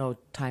 I don't know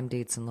time,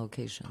 dates, and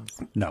locations.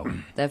 No.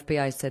 The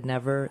FBI said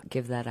never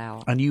give that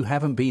out. And you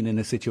haven't been in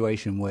a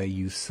situation where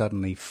you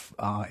suddenly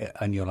are,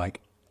 and you're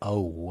like, oh,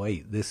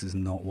 wait, this is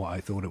not what I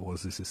thought it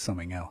was. This is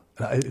something else.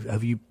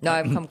 Have you? No,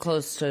 I've come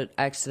close to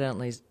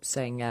accidentally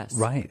saying yes.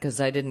 Right.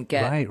 Because I didn't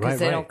get because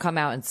they don't come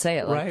out and say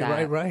it like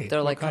that. Right.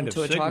 They're What like, kind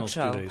come of to a talk signals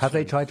show. do they Have they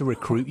send? tried to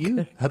recruit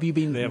you? Have you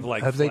been? They have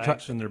have they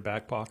flags in their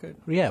back pocket?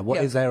 Yeah. What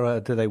Yeah. is there?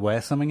 Do they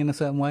wear something in a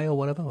certain way or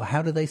whatever?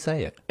 How do they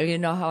say it You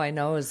know how I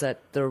know is that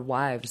their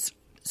wives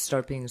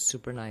start being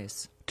super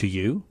nice. to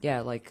you? Yeah,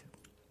 like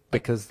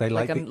Because they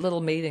like like a little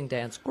mating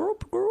dance.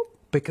 Group.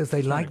 because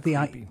they like the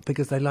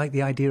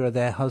idea of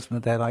their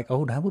husband. They're like,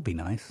 oh, that would be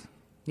nice.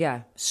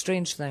 Yeah,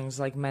 strange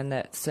things like men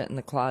that sit in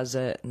the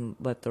closet and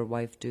let their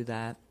wife do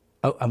that.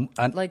 Oh, and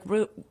Like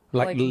real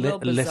listen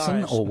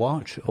bizarre. or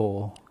watch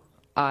or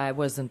I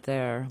wasn't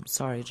there. I'm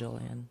sorry,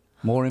 Julian.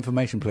 more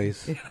information,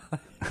 please.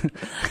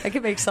 I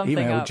can make something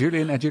Email up.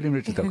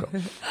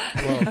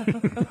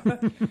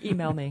 Julian@julianrichards.com.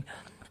 Email me.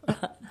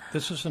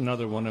 This is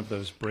another one of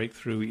those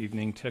breakthrough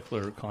evening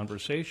tickler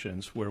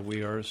conversations where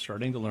we are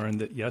starting to learn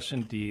that, yes,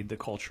 indeed, the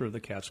culture of the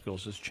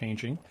Catskills is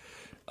changing.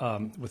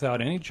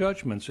 Without any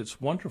judgments, it's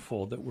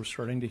wonderful that we're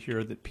starting to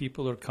hear that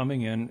people are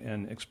coming in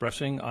and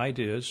expressing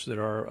ideas that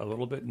are a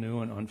little bit new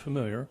and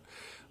unfamiliar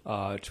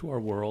to our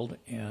world,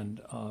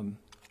 and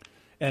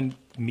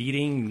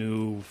meeting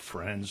new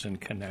friends and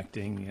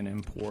connecting in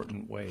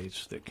important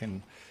ways that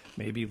can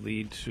maybe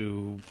lead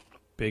to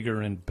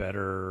bigger and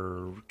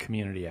better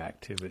community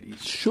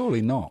activities.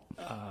 Surely not.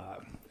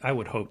 I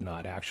would hope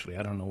not, actually.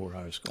 I don't know where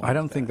I was going. I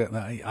don't with think that.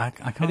 I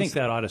think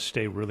that ought to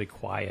stay really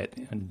quiet.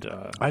 And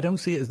I don't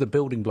see it as the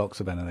building blocks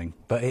of anything,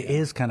 but it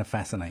is kind of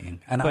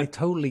fascinating. And I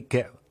totally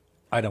get.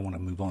 I don't want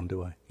to move on,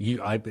 do I?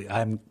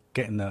 I'm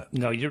getting the.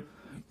 No, you're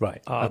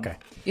right. Okay.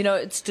 You know,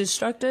 it's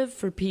destructive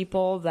for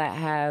people that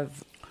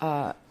have.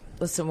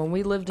 Listen, when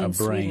we lived in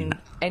Sweden,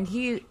 and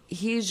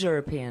he's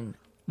European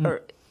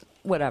or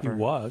whatever. He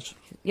was.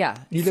 Yeah.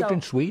 You lived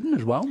in Sweden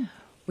as well?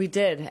 We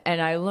did,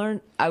 and I learned.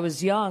 I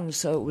was young,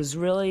 so it was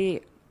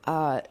really.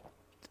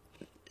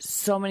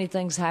 So many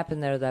things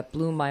happened there that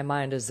blew my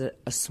mind as a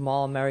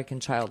small American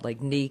child, like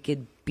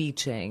naked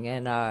beaching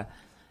and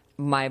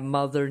my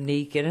mother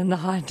naked in the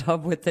hot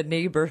tub with the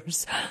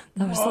neighbors.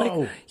 I was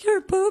like,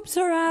 your boobs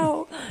are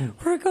out.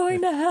 We're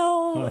going to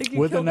hell. Like,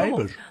 with the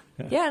neighbors.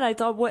 Yeah, and I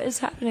thought, what is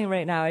happening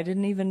right now? I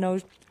didn't even know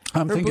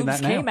I'm her thinking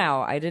boobs that now. came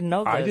out. I didn't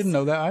know this. I didn't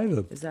know that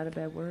either. Is that a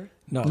bad word?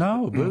 No,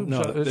 boobs.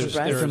 No, It's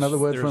another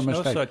word for a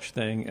mistake. There's no such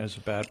thing as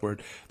a bad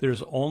word.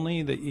 There's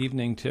only the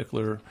evening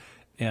tickler,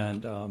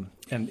 and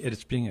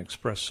it's being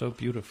expressed so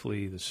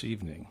beautifully this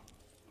evening.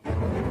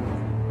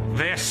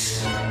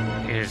 This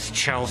is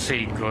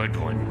Chelsea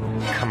Goodwin,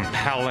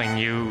 compelling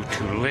you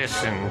to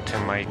listen to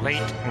my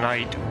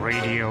late-night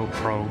radio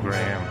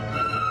program,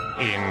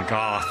 In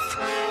Goth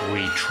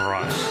We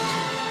Trust.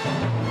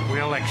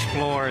 We'll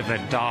explore the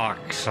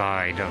dark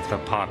side of the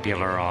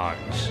popular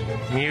arts.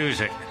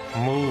 Music,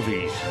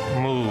 movies,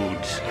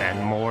 moods,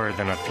 and more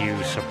than a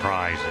few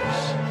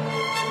surprises.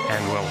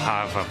 And we'll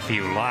have a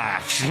few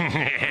laughs.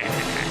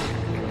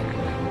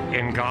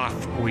 In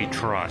Goth We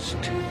Trust,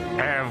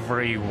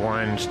 every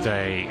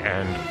Wednesday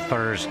and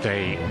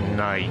Thursday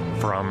night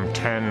from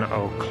 10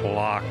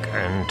 o'clock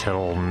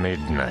until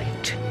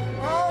midnight.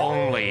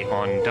 Only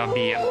on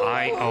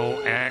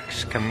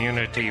WIOX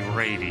Community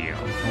Radio,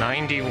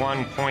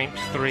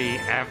 91.3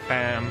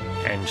 FM,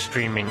 and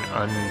streaming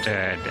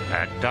undead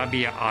at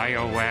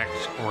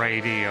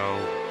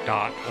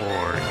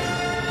WIOXradio.org.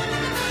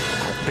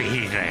 I'll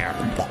be there.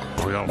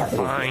 We'll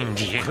find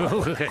you.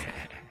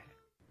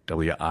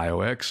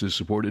 WIOX is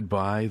supported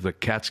by the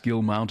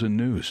Catskill Mountain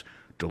News,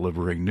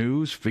 delivering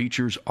news,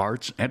 features,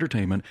 arts,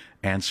 entertainment,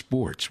 and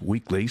sports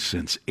weekly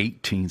since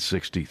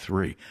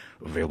 1863.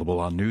 Available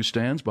on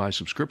newsstands by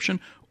subscription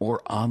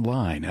or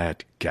online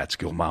at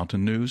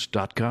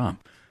CatskillMountainNews.com.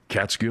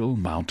 Catskill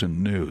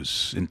Mountain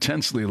News,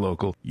 intensely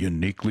local,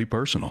 uniquely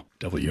personal.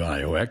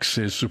 WIOX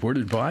is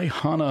supported by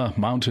Hana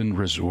Mountain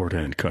Resort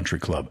and Country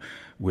Club,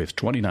 with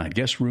 29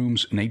 guest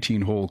rooms, an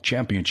 18-hole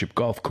championship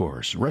golf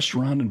course,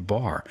 restaurant and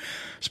bar,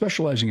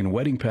 specializing in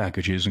wedding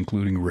packages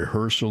including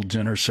rehearsal,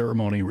 dinner,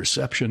 ceremony,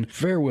 reception,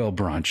 farewell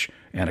brunch,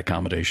 and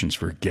accommodations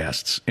for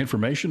guests.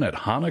 Information at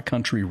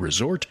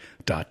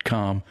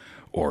hanacountryresort.com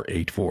or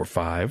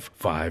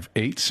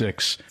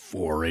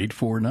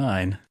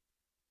 845-586-4849.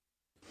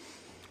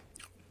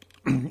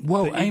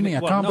 Whoa, Amy! I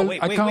can't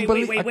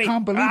believe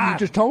you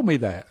just told me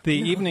that. The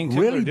evening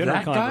tickler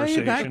dinner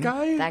conversation. That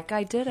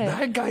guy did it.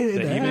 That guy did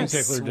The evening that.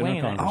 tickler dinner Swinging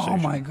it. conversation. Oh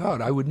my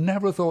God! I would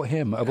never have thought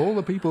him. Of all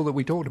the people that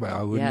we talked about,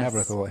 I would Yes. never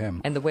have thought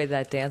him. And the way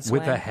that dance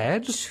With went. the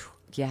head?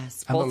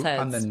 Yes, And both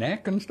heads. And the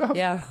neck and stuff?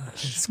 Yeah,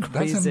 it's That's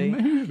crazy.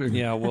 amazing.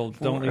 Yeah, well,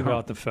 don't leave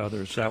out the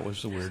feathers. That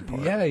was the weird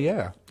part.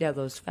 Yeah. Yeah,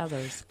 those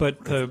feathers.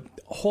 But the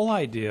whole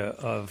idea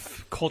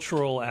of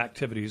cultural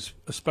activities,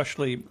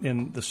 especially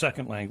in the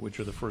second language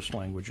or the first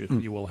language, if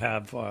you will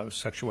have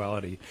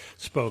sexuality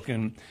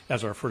spoken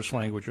as our first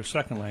language or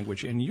second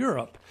language, in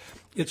Europe,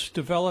 it's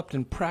developed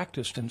and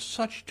practiced in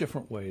such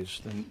different ways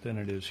than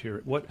it is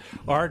here. What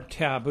our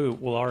taboo,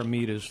 well, our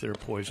meat is their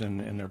poison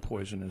and their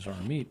poison is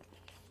our meat.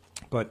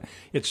 But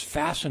it's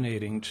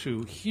fascinating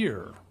to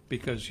hear,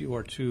 because you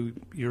are two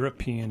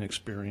European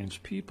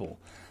experienced people,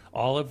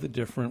 all of the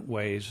different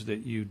ways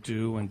that you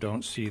do and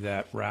don't see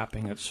that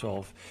wrapping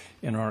itself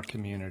in our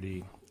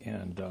community.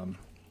 And,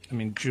 I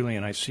mean,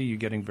 Julian, I see you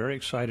getting very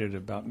excited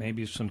about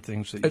maybe some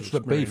things that you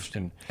experienced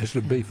It's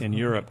the beef. in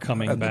Europe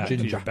coming back to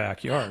ginger. your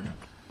backyard,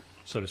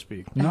 so to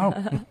speak. No.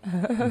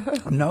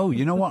 No,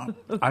 you know what?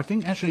 I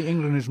think actually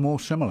England is more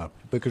similar,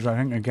 because I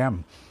think,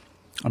 again,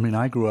 I mean,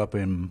 I grew up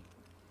in,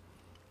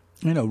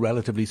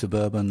 relatively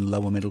suburban,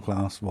 lower middle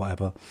class,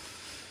 whatever.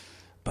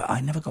 But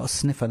I never got a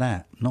sniff of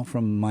that, not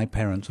from my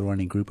parents or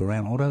any group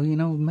around. Although,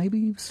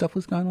 maybe stuff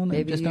was going on that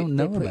you just don't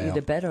know they put about. you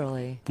to bed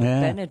early.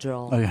 Yeah.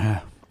 Benadryl. Oh,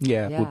 yeah.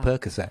 Yeah, Yeah. with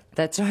Percocet.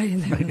 That's right.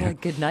 And they were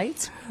like, good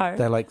night.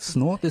 They're like,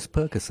 snort this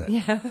Percocet.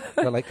 Yeah.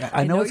 They're like,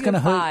 I know know it's going to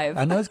you're hurt. 5.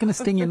 I know it's going to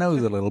sting your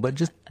nose a little, but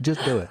just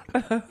do it.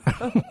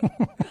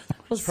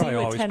 We'll see Probably you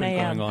at always 10 been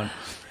a.m. going on.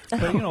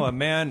 But, a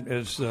man,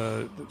 as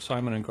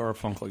Simon and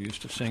Garfunkel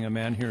used to sing, a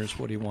man hears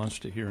what he wants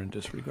to hear and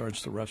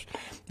disregards the rest.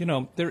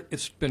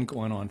 It's been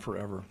going on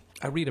forever.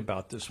 I read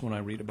about this when I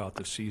read about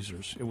the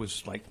Caesars. It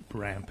was, like,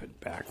 rampant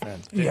back then.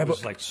 It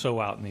was, like, so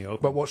out in the open.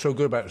 But what's so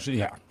good about the Caesars?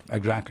 Yeah,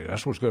 exactly.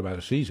 That's what's good about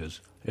the Caesars,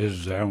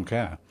 is they don't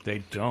care. They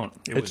don't.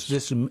 It's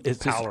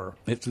power.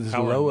 It's this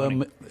Power and lower.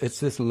 money.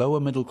 It's this lower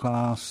middle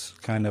class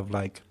kind of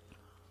like.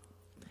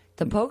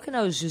 The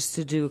Poconos used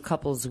to do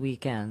couples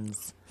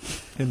weekends.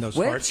 In those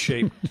Which-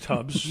 heart-shaped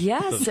tubs.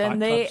 Yes, those and hot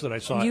they. tubs that I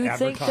saw You advertised.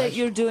 think that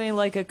you're doing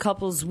like a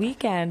couples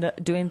weekend,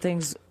 doing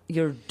things.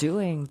 You're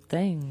doing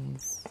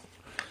things.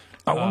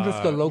 I wonder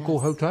if the local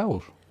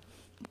hotels.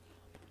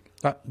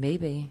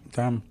 Maybe.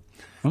 Damn.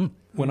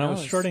 When I was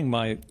knows? starting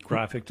my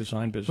graphic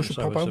design business, should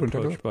I pop was over and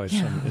take a approached by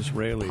some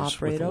Israelis Pop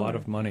with right a lot over.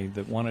 of money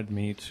that wanted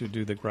me to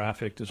do the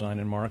graphic design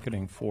and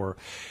marketing for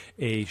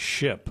a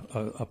ship,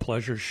 a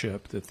pleasure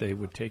ship that they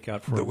would take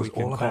out for a That was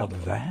weekend all about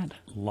called that?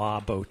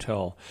 La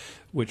Botel,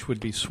 which would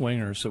be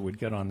swingers that would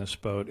get on this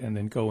boat and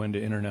then go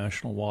into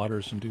international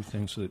waters and do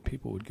things that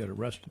people would get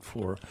arrested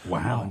for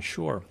Wow. on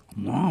shore.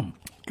 Mom.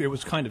 It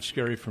was kind of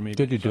scary for me.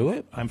 Did you because do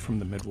it? I'm from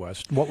the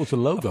Midwest. What was the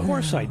logo? Of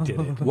course I did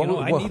it. What was-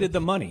 I what- needed the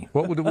money.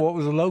 What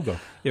was the logo?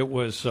 It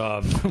was,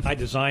 I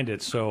designed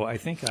it, so I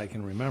think I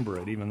can remember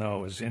it, even though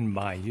it was in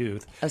my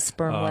youth. A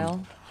sperm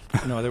whale.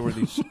 No, there were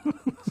these,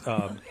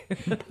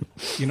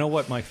 you know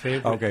what my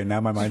favorite... Okay, now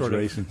my mind's sort of-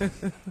 racing.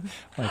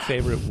 My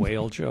favorite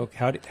whale joke,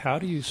 how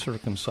do you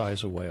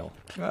circumcise a whale?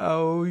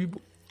 Oh,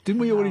 didn't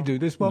we already do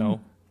this one?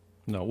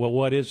 No. Well,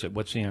 what is it?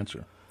 What's the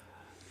answer?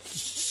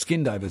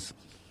 Skin divers.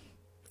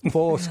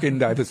 4 skin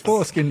divers.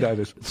 4 skin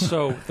divers.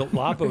 So the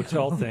La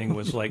Botel thing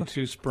was like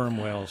 2 sperm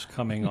whales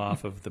coming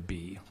off of the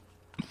bee.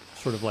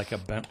 Sort of like a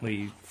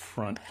Bentley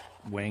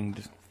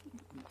front-winged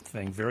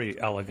thing, very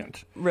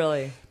elegant.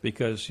 Really?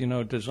 Because,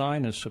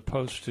 design is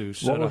supposed to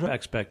set was up it?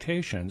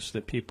 expectations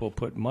that people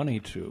put money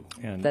to.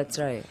 And That's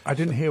right. I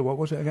didn't hear. What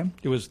was it again?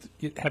 it was.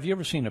 Have you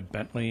ever seen a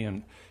Bentley?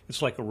 And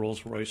it's like a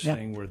Rolls-Royce Yeah.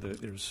 thing where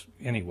there's...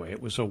 Anyway,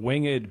 it was a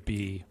winged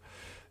bee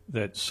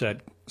that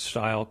said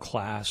style,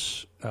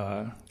 class,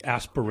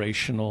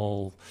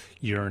 aspirational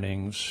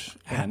yearnings.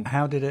 And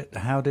How did it?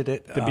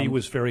 the bee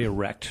was very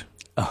erect.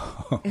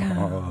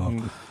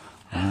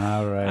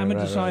 All right. I'm a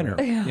right, designer,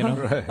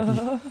 Right.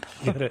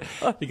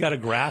 you got to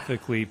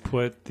graphically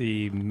put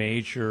the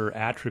major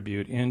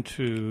attribute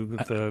into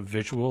the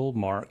visual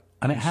mark.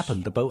 And it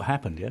happened. The boat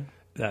happened.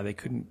 Yeah. They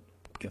couldn't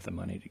get the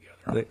money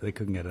together. They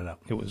couldn't get it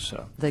up. It was.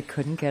 They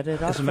couldn't get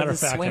it up As a for matter the of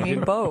fact, I swinging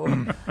didn't-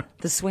 boat.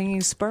 The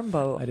swinging sperm I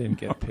boat. didn't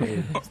get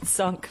paid.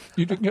 Sunk.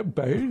 You didn't get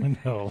paid.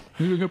 No.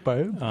 You didn't get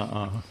paid.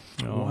 No.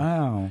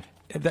 Wow.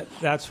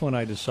 That's when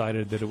I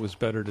decided that it was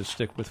better to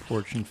stick with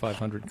Fortune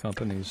 500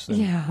 companies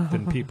Yeah.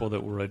 than people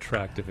that were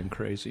attractive and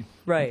crazy.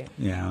 Right.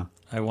 Yeah.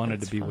 I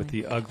wanted to be with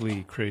funny. the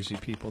ugly, crazy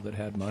people that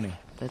had money.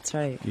 That's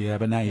right. Yeah,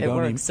 but now you It don't.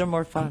 works. They're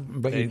more fun.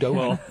 But you don't.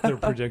 Well, they're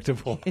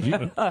predictable.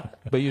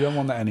 But you don't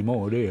want that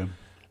anymore, do you?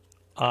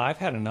 I've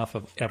had enough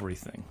of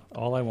everything.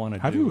 All I want to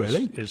Have do you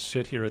really? is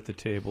sit here at the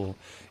table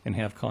and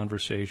have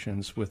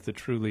conversations with the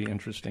truly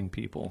interesting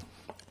people,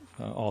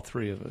 all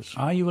 3 of us.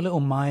 Are you a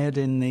little mired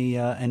in the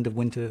end of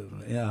winter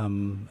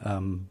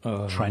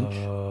trench?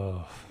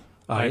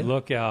 I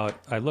look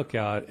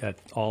out at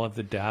all of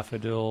the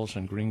daffodils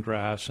and green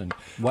grass and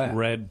Where?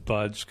 red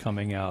buds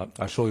coming out.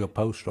 I saw your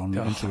post on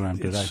Instagram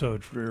today. It's so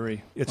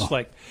dreary. It's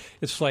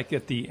like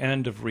at the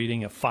end of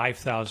reading a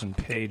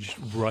 5,000-page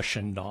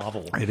Russian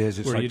novel. It is.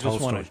 It's where like you just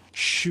want Tolstoy. to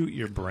shoot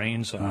your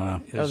brains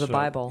out. Oh, the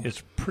Bible.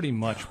 It's pretty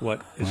much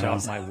what is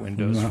out my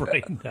windows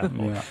right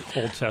now.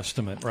 Old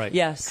Testament, right?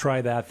 Yes.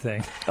 Try that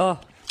thing. Oh,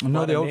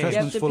 No, the Old You have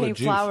Testament's to full of paint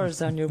juice.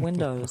 flowers on your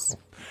windows.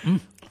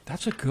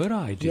 That's a good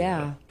idea.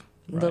 Yeah.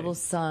 Right. Little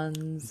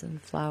suns and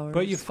flowers.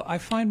 But I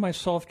find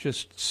myself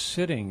just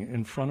sitting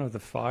in front of the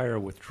fire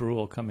with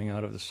drool coming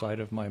out of the side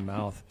of my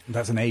mouth.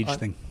 That's an age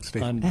thing,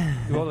 Steve.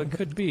 Well, it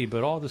could be,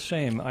 but all the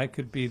same, I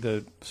could be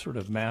the sort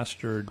of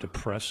master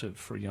depressive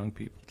for young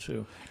people,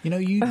 too. You know,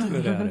 you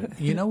Good at it.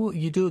 you know,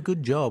 you do a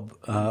good job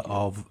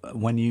of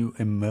when you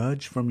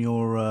emerge from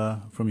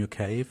your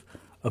cave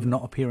of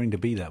not appearing to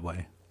be that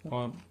way.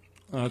 Well,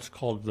 it's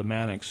called the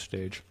manic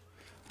stage.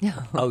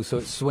 Yeah. Oh, so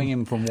it's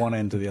swinging from one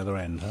end to the other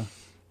end, huh?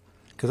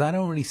 Because I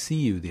don't really see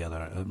you the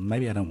other.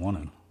 Maybe I don't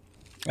want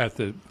to. At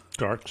the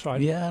dark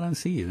side? Yeah, I don't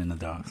see you in the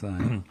dark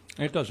side.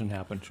 It doesn't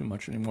happen too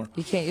much anymore.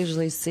 You can't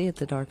usually see at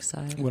the dark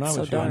side. When It's I so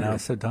was dark. Now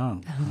it's so dark.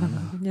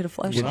 You need a When I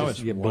flashlight.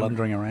 was You're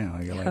blundering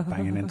around. You're like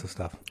banging into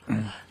stuff.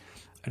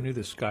 I knew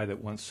this guy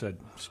that once said,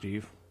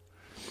 Steve,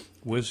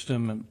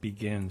 wisdom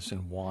begins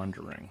in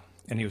wandering.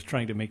 And he was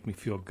trying to make me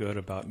feel good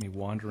about me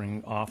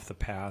wandering off the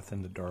path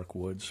in the dark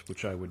woods,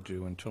 which I would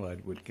do until I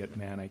would get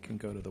manic and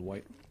go to the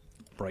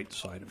bright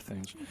side of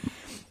things.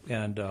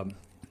 And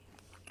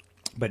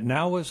but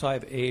now as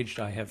I've aged,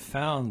 I have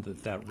found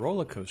that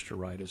roller coaster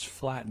ride is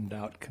flattened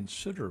out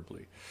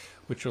considerably,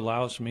 which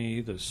allows me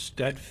the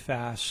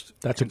steadfast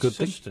That's a good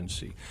thing.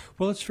 consistency.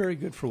 Well, it's very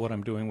good for what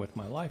I'm doing with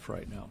my life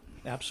right now.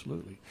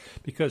 Absolutely.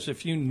 Because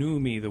if you knew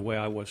me the way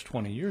I was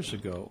 20 years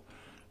ago,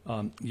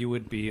 you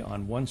would be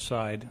on one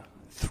side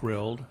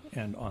thrilled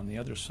and on the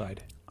other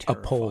side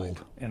terrified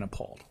Appalled. and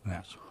appalled.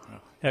 Yeah.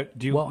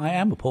 Do you, Well, I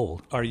am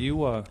appalled. are you,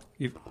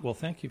 well,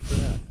 thank you for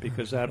that,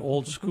 because that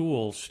old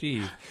school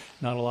Steve,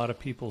 not a lot of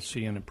people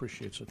see and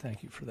appreciate, so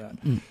thank you for that.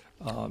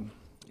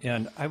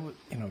 And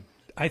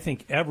I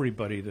think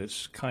everybody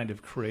that's kind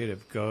of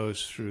creative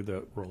goes through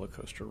the roller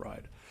coaster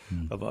ride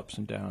of ups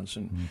and downs,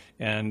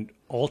 and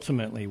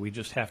ultimately we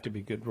just have to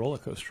be good roller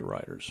coaster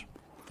riders.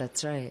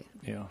 That's right.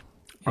 Yeah.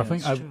 I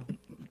think That's true.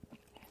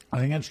 I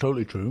think that's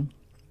totally true.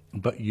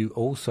 But you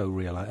also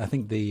realize, I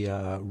think the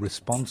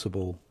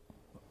responsible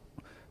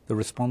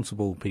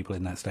people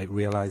in that state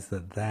realize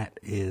that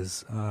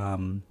is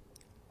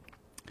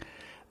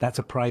that's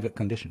a private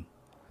condition,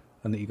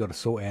 and that you've got to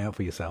sort it out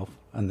for yourself,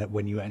 and that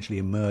when you actually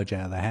emerge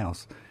out of the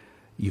house,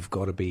 you've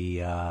got to be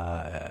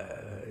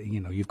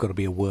you've got to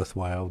be a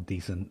worthwhile,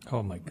 decent.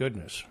 Oh my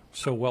goodness,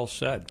 so well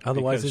said.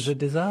 Otherwise, Because it's a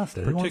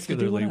disaster. Who wants to do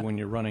particularly that? when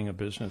you're running a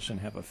business and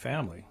have a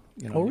family,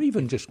 Or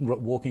even just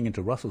walking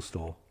into Russell's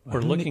store.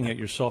 or looking at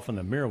yourself in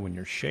the mirror when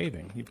you're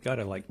shaving. You've got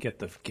to get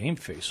the game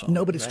face on.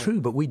 No, but it's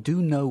true. But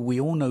we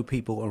all know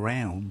people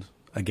around,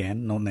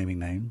 again, not naming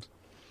names,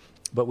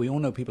 but we all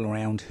know people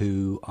around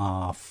who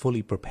are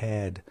fully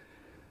prepared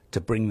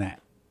to bring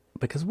that,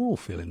 because we're all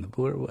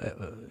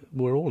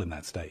we're all in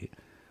that state.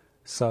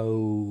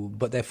 So,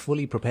 but they're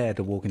fully prepared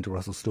to walk into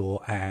Russell's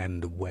store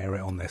and wear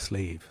it on their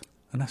sleeve.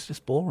 And that's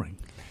just boring.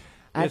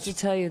 I have to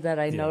tell you that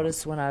I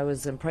noticed when I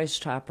was in Price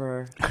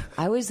Chopper,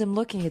 I always am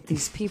looking at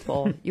these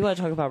people. You want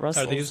to talk about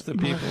Russell's? Are these the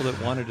people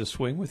that wanted to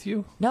swing with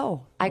you?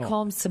 No, I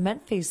call them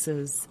cement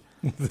faces.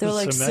 They're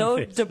like cement so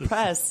faces.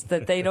 depressed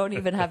that they don't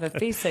even have a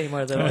face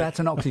anymore. They're like, That's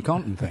an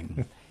OxyContin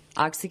thing,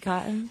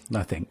 Oxycontin?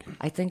 I think.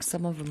 I think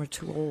some of them are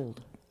too old.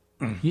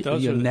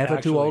 Those You're are never too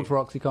actually- old for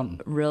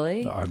OxyContin.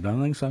 Really? I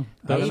don't think so.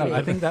 I don't know. Maybe.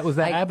 I think that was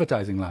their I-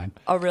 advertising line.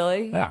 Oh,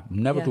 really? Yeah,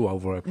 never Yeah. too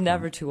old for it.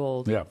 Never too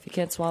old. Yeah. If you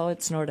can't swallow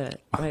it, snort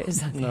it. Right?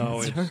 Is that the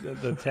No, answer?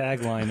 it's, the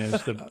tagline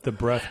is the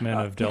breath mint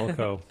of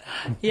Delco.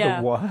 Yeah.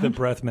 What? The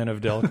breath mint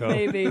of Delco.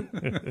 Maybe.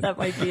 That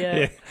might be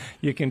it.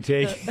 You can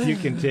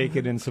take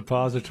it in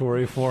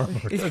suppository form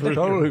or through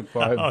Totally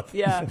fine.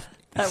 Yeah.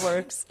 That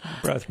works.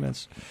 breath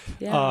mints.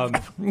 Yeah.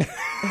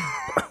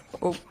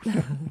 Oh,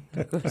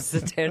 there goes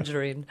the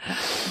tangerine.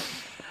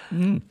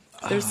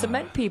 There's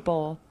cement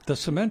people. The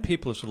cement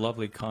people is a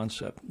lovely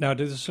concept. Now,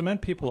 do the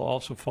cement people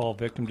also fall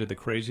victim to the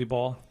crazy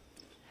ball?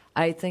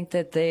 I think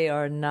that they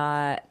are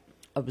not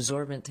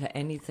absorbent to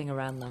anything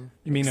around them.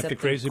 You mean if except the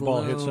crazy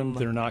ball hits them,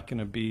 gloom. they're not going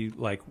to be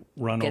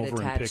run Get over and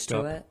attached picked to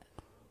up? it.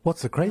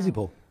 What's the crazy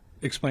ball?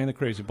 Explain the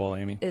crazy ball,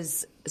 Amy.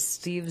 Is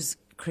Steve's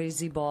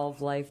crazy ball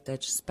of life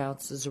that just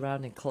bounces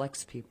around and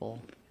collects people.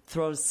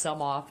 Throws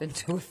some off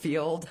into a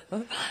field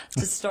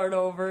to start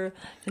over,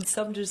 and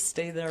some just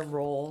stay there and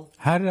roll.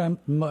 How did I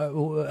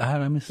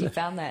miss He it?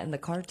 found that in the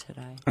car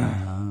today.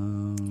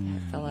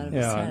 Fell out of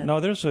his Yeah, head.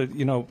 no, there's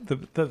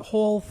the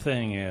whole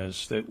thing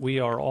is that we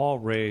are all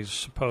raised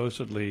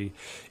supposedly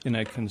in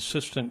a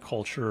consistent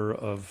culture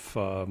of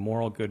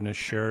moral goodness,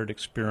 shared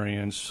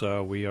experience.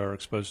 We are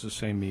exposed to the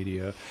same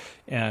media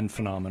and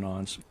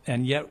phenomenons.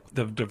 And yet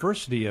the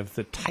diversity of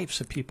the types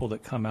of people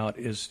that come out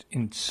is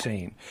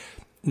insane.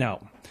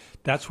 Now,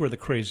 that's where the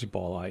crazy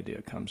ball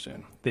idea comes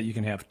in, that you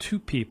can have two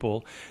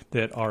people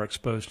that are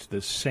exposed to the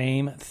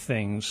same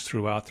things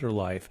throughout their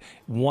life.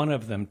 One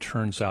of them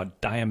turns out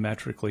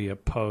diametrically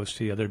opposed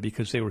to the other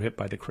because they were hit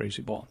by the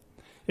crazy ball.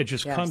 It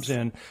just Yes. comes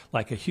in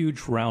like a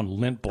huge round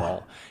lint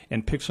ball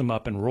and picks them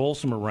up and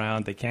rolls them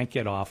around. They can't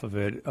get off of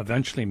it.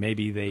 Eventually,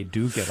 maybe they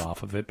do get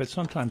off of it, but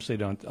sometimes they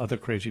don't. Other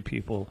crazy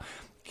people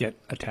get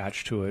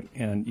attached to it,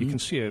 and you can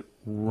see it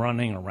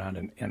running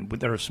around. And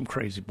there are some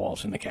crazy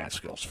balls in the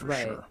Catskills for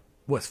Right. sure.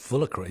 Well, it's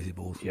full of crazy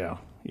balls. Yeah.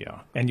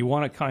 And you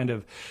want to kind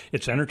of,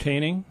 it's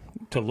entertaining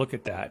to look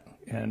at that,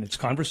 and it's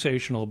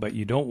conversational, but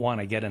you don't want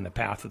to get in the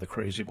path of the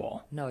crazy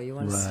ball. No, you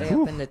want to stay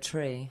up in the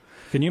tree.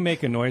 Can you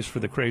make a noise for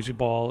the crazy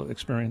ball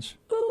experience?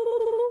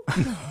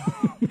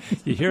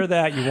 You hear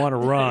that, you want to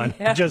run.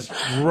 Yeah. Just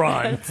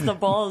run. It's the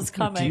ball is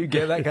coming. Do you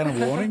get that kind of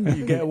warning? Do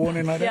you get a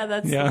warning like that? Yeah,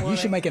 that's Yeah. the You warning.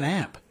 should make an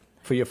app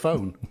for your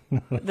phone.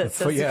 that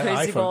says for your the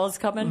crazy iPhone. ball is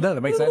coming. No,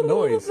 that makes that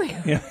noise.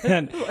 Yeah,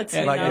 and What's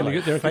and it like, now?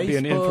 there could be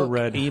an Facebook,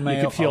 infrared. email.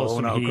 You could feel oh,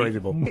 some no, heat. crazy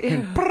ball.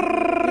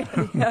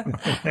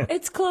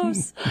 It's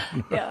close.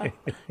 Yeah.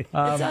 It's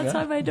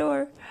outside my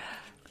door.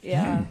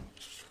 Yeah.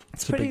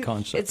 It's a big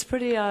concept. It's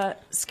pretty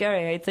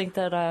scary. I think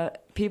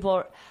that people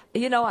are,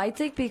 I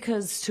think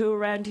because too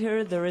around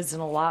here there isn't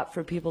a lot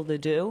for people to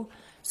do.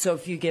 So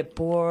if you get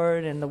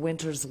bored and the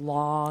winter's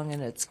long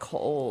and it's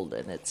cold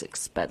and it's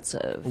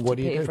expensive What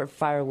to do you pay do? for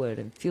firewood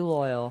and fuel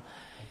oil,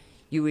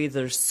 you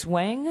either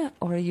swing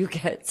or you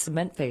get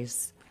cement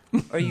face.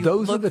 Or you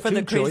Those are look the for two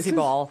the crazy choices?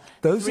 ball.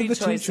 Those are 3 the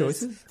two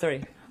choices?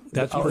 3.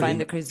 That's you pretty- find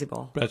the crazy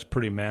ball. That's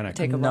pretty manic.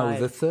 Take a No, ride.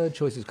 the third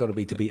choice has got to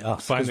be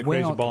us. Find 'cause the we're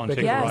crazy not- ball and take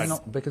a because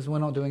ride. Because we're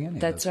not doing any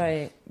That's of those.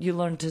 right. You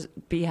learn to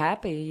be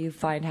happy. You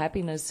find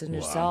happiness in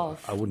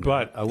yourself. I wouldn't.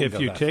 But I wouldn't if go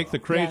you that take far. the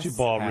crazy Yes,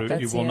 ball route,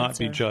 that's you the will not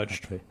be answer.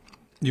 judged. Okay.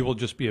 You will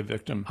just be a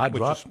victim, I'd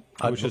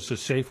which is a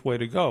safe way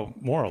to go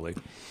morally.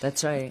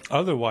 That's right.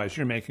 Otherwise,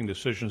 you're making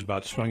decisions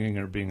about swinging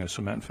or being a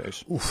cement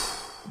face.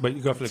 But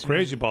you go for the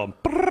crazy ball,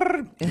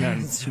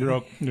 and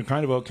you're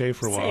kind of okay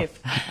for a while. Safe.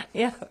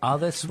 Yeah. Are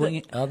there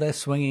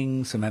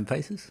swinging cement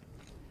faces?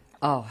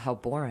 Oh, how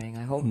boring.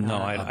 I hope No,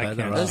 not. I bet can't.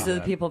 there Those see are the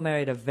that. people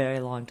married a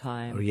very long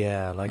time. Oh,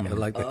 yeah, like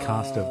the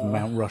cast of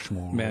Mount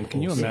Rushmore. Man,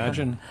 can you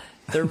imagine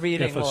They're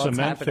reading if a while it's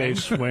cement happening.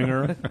 face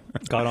swinger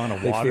got on a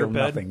They feel waterbed?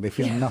 nothing. They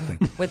feel nothing.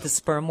 With the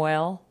sperm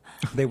whale.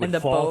 They would and the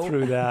fall boat.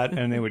 through that,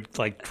 and they would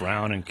like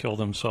drown and kill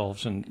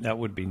themselves, and that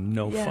would be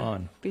no Yeah.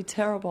 fun. Be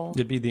terrible.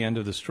 It'd be the end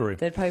of the story.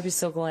 They'd probably be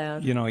so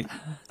glad. You know, I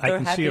Their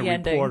can see a happy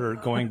ending. reporter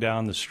going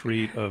down the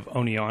street of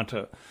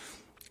Oneonta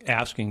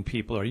asking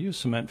people, "Are you a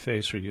cement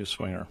face or are you a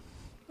swinger?"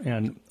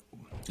 And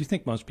do you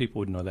think most people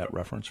would know that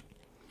reference?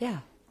 Yeah.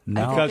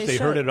 No. I think Because they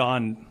heard should. it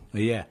on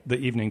Yeah. the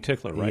Evening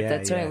Tickler, right? Yeah.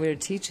 That's right. We were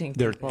teaching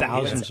There are people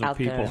thousands what's of out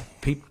people. there.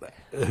 People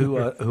who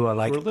are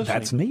like, Who are listening.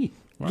 that's me.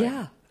 Right.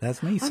 Yeah.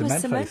 That's me, I'm cement, a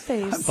cement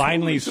face.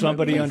 Finally,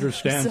 somebody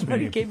understands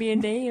Somebody me. gave me a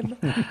name.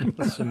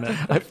 Cement.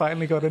 I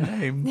finally got a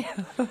name.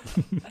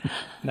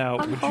 Now,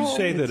 would you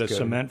say that a It's good.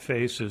 cement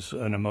face is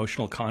an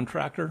emotional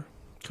contractor?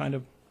 Kind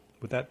of.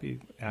 Would that be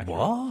accurate?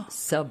 What?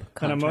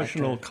 Subcontractor. An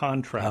emotional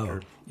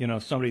contractor. You know,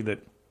 somebody that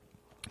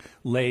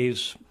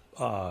lays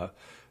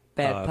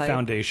Bad pipe.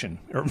 foundation.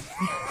 Or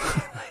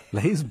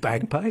Lays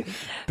bagpipe?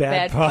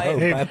 Bad pipe. Oh,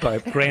 bad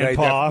pipe.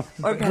 grandpa.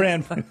 Or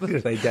Grandpa.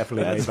 They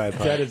definitely lay bagpipe.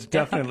 That is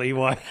definitely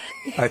why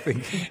I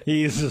think.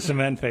 he's a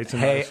cement face.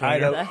 And not a Hey,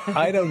 swinger.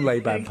 I don't lay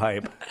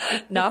bagpipe.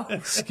 No.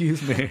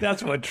 Excuse me.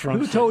 That's what Trump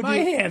Who said. told My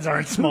you? hands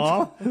aren't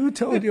small. Who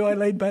told you I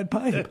laid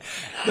bagpipe?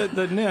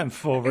 the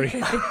nymph over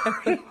here.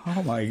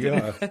 Oh my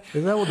God!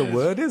 Is that what the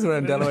word is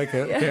around Delaware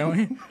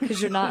County?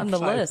 Because you're not on the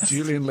list.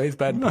 Julian lays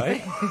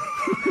bagpipe.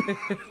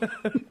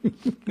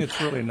 It's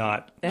really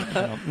not.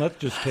 Let's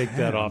just take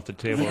that off the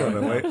table.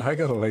 I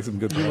gotta lay some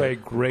good You lay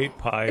pipe. great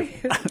pipe.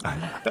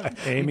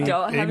 Amy,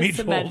 Don't have Amy a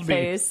cement told me.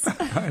 face.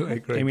 I lay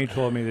great. Amy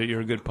told me that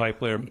you're a good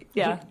pipe layer.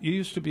 Yeah. You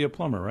used to be a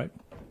plumber, right?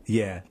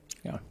 Yeah.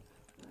 Yeah.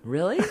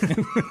 Really?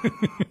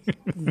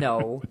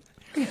 No.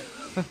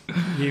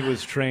 He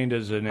was trained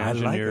as an I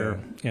like engineer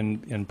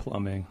in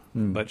plumbing,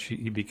 but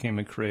he became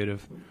a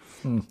creative.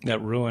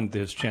 That ruined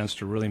his chance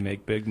to really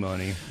make big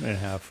money and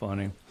have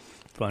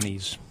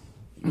funnies.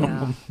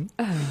 Yeah.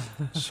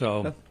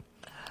 So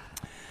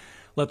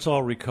let's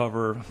all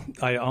recover.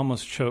 I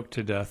almost choked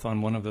to death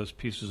on one of those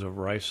pieces of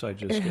rice I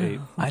just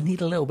ate. I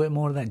need a little bit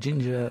more of that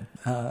ginger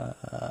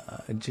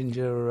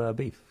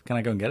beef. Can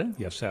I go and get it?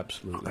 Yes,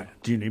 absolutely.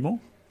 Do you need more?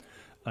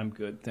 I'm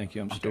good, thank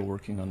you. I'm still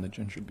working on the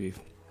ginger beef.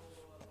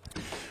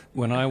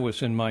 When I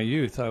was in my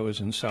youth, I was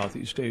in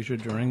Southeast Asia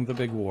during the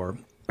big war,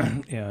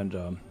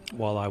 and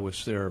while I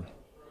was there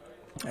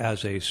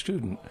as a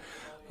student,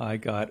 I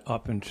got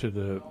up into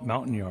the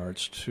mountain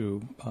yards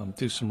to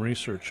do some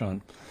research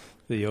on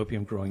the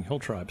opium-growing hill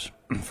tribes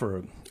for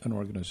an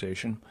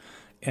organization,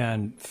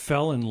 and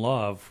fell in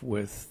love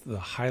with the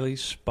highly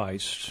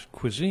spiced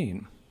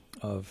cuisine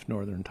of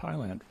northern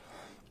Thailand.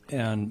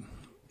 And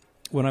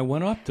when I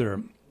went up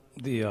there,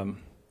 the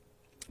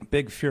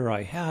big fear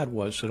I had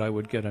was that I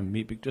would get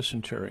amoebic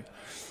dysentery.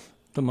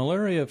 The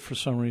malaria, for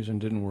some reason,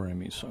 didn't worry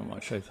me so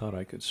much. I thought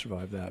I could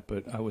survive that,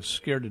 but I was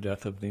scared to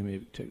death of the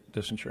amoebic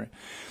dysentery.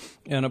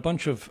 And a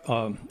bunch of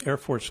Air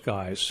Force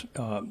guys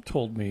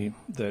told me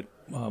that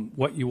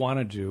what you want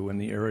to do in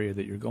the area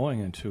that you're going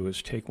into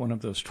is take one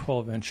of those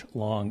 12-inch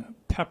long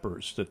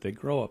peppers that they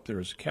grow up there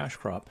as a cash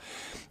crop,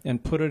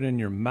 and put it in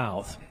your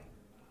mouth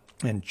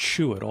and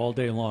chew it all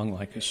day long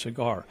like a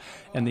cigar.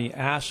 And the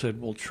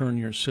acid will turn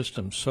your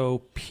system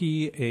so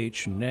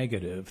pH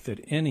negative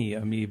that any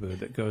amoeba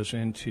that goes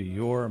into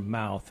your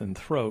mouth and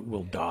throat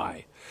will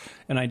die.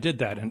 And I did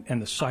that,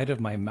 and the side of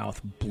my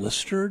mouth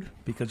blistered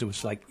because it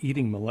was like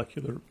eating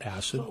molecular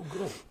acid. So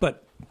good.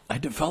 But I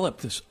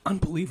developed this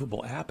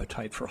unbelievable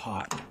appetite for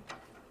hot,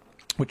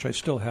 which I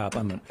still have.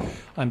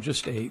 I'm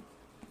just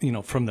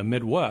from the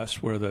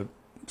Midwest, where the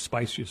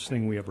spiciest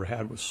thing we ever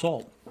had was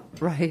salt.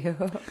 Right.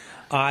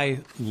 I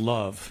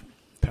love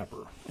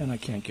pepper, and I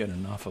can't get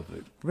enough of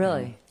it.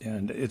 Really?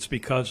 And it's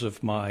because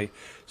of my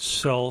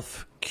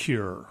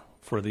self-cure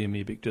for the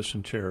amoebic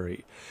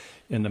dysentery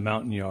in the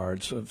mountain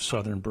yards of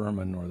southern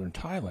Burma and northern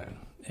Thailand.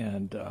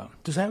 And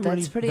does that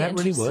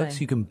really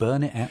works? You can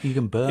burn it out. You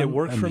can burn. It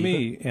worked amoeba? for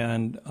me,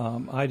 and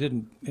I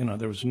didn't.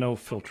 There was no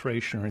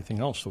filtration or anything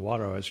else. The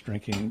water I was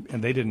drinking,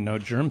 and they didn't know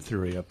germ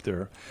theory up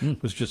there,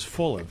 was just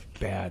full of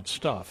bad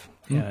stuff.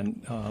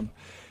 And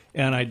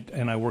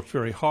I worked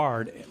very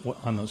hard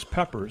on those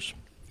peppers,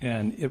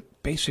 and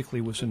it basically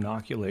was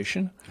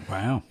inoculation.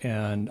 Wow!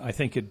 And I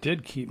think it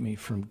did keep me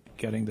from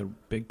getting the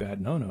big bad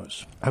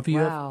no-nos. Have you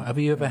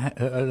ever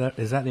had?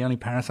 Is that the only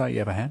parasite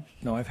you ever had?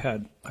 No, I've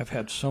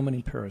had so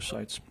many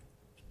parasites.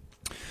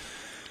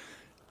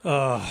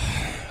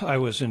 I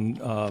was in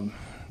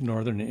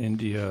northern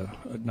India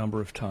a number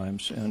of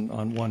times, and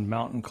on one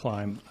mountain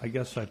climb, I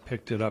guess I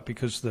picked it up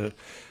because the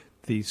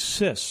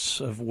cysts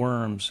of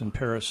worms and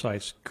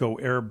parasites go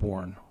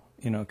airborne,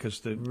 because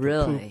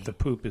the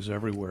poop is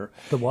everywhere.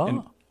 The what?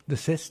 And the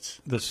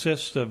cysts? The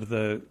cysts of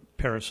the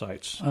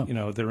parasites.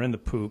 Oh. They're in the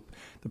poop.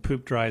 The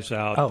poop dries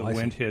out. The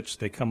wind hits.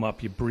 They come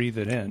up. You breathe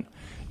it in.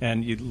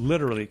 And you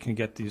literally can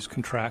get these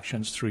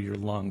contractions through your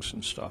lungs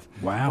and stuff.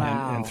 Wow.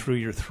 And through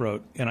your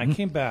throat. And I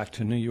came back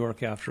to New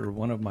York after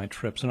one of my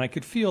trips, and I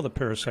could feel the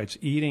parasites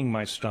eating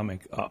my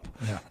stomach up.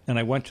 Yeah. And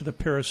I went to the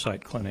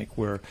parasite clinic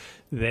where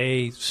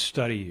they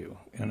study you,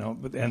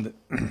 and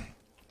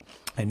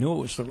I knew it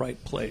was the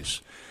right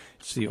place.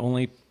 It's the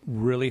only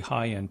really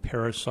high-end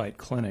parasite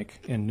clinic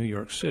in New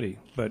York City.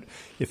 But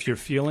if you're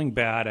feeling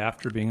bad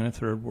after being in a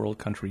third world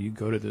country, you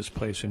go to this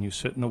place and you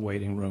sit in the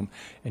waiting room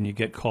and you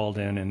get called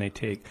in, and they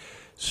take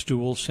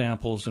stool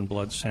samples and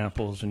blood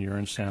samples and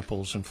urine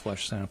samples and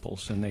flesh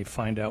samples, and they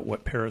find out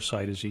what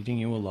parasite is eating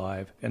you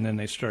alive, and then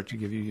they start to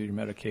give you your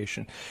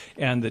medication.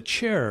 And the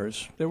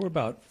chairs, there were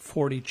about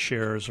 40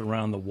 chairs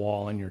around the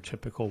wall in your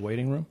typical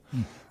waiting room.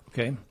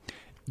 Okay?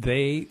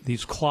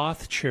 These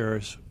cloth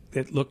chairs,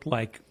 it looked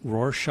like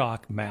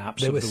Rorschach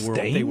maps of the world.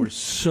 Stained? They were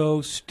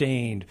so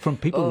stained. From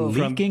people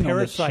leaking from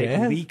parasite on the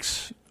chair?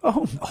 leaks.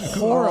 Oh,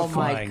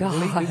 horrifying. Oh,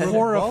 my God.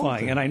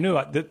 Horrifying. And I knew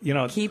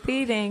that, Keep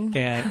eating.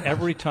 And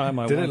every time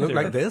I Did went it look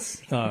there, like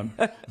this? No.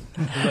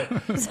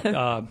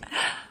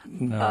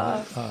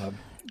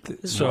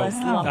 So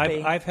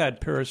I've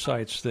had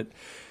parasites that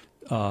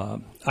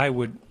I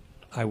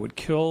would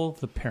kill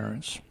the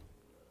parents,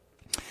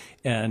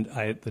 and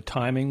the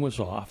timing was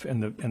off,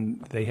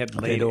 and they had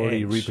laid They'd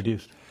already eggs.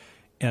 reproduced.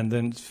 And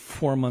then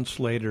 4 months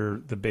later,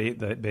 the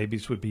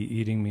babies would be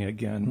eating me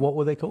again. What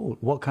were they called?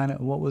 What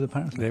were the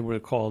parasites? They were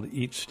called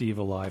Eat Steve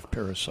Alive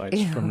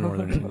parasites from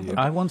northern India.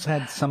 I once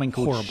had something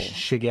called Horrible.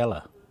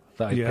 Shigella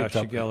that I picked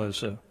up. Shigella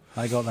is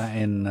I got that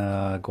in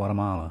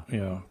Guatemala.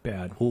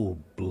 Bad. Oh,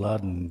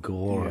 blood and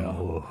gore. Yeah.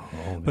 Oh,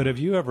 But have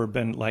you ever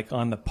been like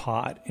on the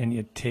pot and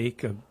you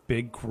take a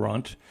big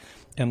grunt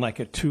and like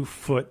a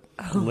 2-foot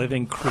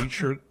living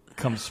creature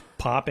comes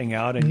popping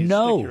out and you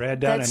stick your head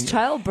down? That's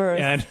childbirth.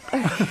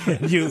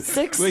 And you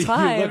 6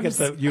 times.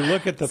 You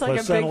look at the It's like a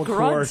placental big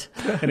cord,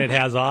 grunt. and it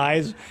has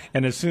eyes,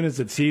 and as soon as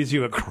it sees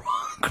you, it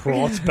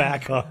crawls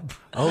back up.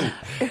 Oh,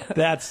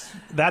 that's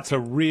a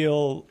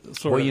real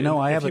sort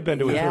Well, of. if you've been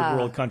to a Yeah. third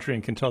world country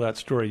and can tell that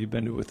story, you've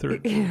been to a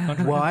third world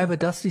country. well, I have a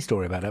dusty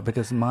story about it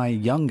because my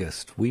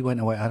youngest, we went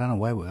away. I don't know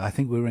where I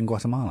think we were in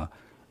Guatemala,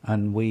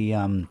 and we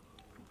I'm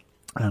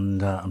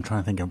trying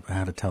to think of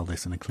how to tell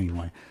this in a clean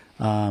way.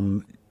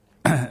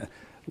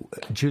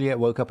 Juliet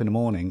woke up in the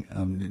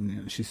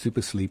morning. She's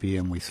super sleepy,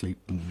 and we sleep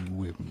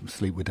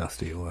with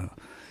Dusty,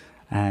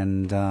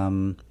 and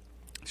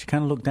she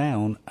kind of looked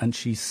down, and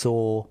she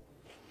saw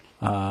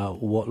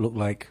what looked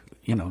like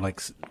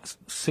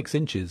 6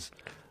 inches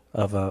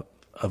of a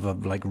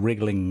like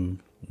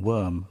wriggling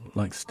worm,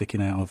 like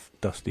sticking out of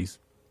Dusty's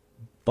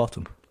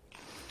bottom.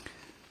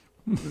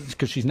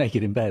 Because she's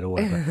naked in bed or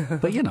whatever.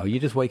 But you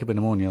just wake up in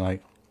the morning, you're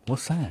like,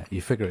 what's that?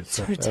 You figure it's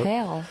Her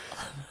tail.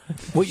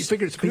 Well, you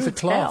figure it's a piece of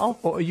cloth,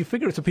 or you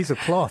figure it's a piece of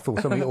cloth or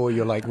something, or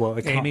you're like, well,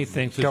 it can't Amy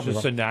thinks it's cover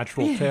just up. a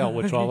natural tail,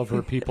 which all of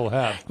her people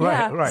have.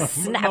 Right.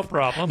 Snap. No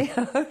problem.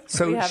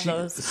 So We have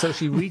those.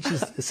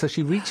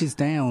 she reaches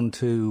down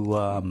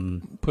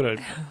to Put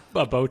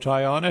a bow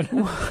tie on it.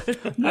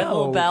 A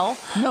little bell.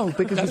 No,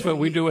 because That's what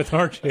we do with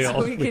our tails.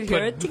 So we can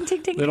hear it. Ting,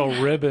 ting, ting. Little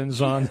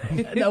ribbons on.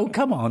 no,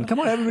 come on.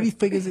 Everybody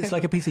figures it's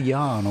like a piece of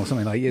yarn or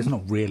something like. It's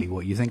not really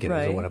what you think it is or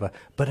Right. whatever.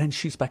 But then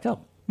shoots back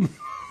up.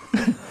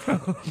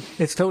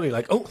 It's totally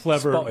like, oh,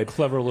 spotted.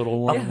 Clever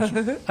little worms.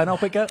 And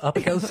up it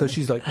goes. So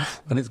she's like,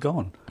 and it's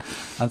gone.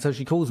 And so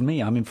she calls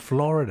me. I'm in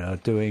Florida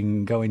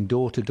going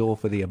door to door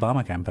for the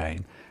Obama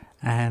campaign.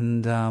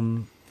 And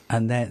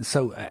then,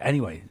 so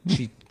anyway,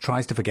 she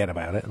tries to forget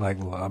about it.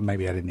 Like, well,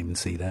 maybe I didn't even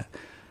see that.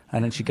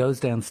 And then she goes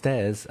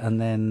downstairs,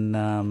 and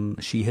then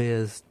she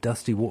hears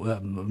Dusty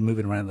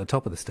moving around at the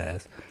top of the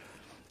stairs.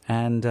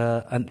 And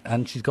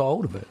she's got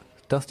hold of it.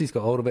 Dusty's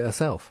got hold of it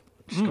herself.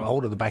 She's got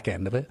hold of the back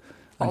end of it.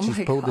 And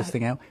she's pulled this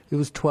thing out. It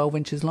was 12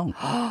 inches long.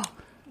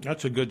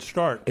 That's a good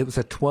start. It was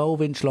a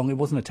 12-inch long, it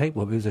wasn't a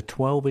tapeworm, it was a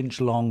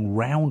 12-inch long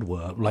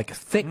roundworm, like a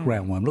thick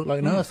roundworm, looked like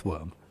an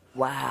earthworm.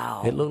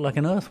 Wow. It looked like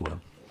an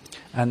earthworm.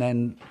 And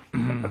then,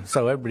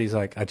 so everybody's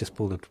like,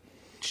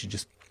 she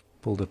just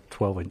pulled a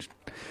 12-inch.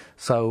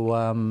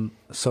 So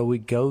we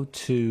go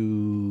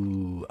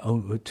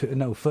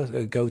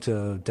go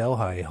to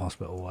Delhi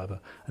Hospital or whatever,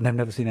 and they've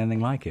never seen anything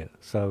like it.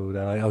 So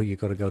they're like, you've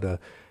got to go to,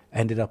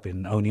 ended up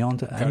in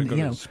Oneonta. And, go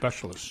to a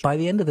specialist. By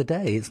the end of the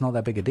day, it's not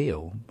that big a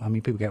deal. I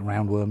mean, people get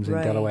roundworms in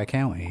Delaware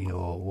County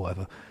or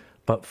whatever.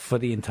 But for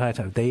the entire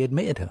time, they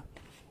admitted her.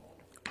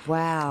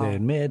 Wow. They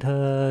admitted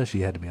her. She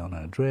had to be on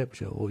a drip.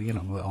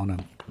 On a.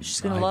 She's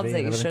going to love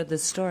that you shared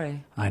this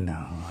story. I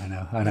know.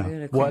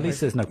 Well, at least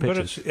there's no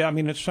pictures. But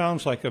it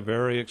sounds like a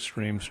very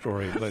extreme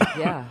story. But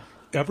yeah.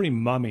 Every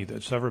mummy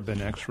that's ever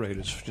been x-rayed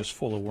is just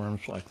full of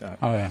worms like that.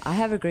 Oh, yeah. I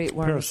have a great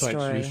worm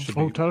story.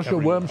 Tell us your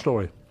worm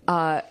story.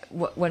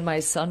 When my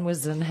son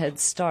was in Head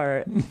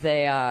Start,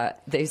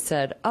 they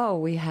said,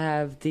 we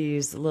have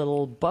these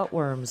little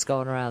buttworms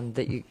going around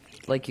that you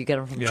get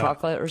them from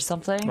chocolate or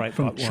something. Right,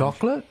 from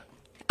chocolate?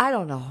 I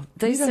don't know.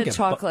 They said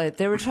chocolate.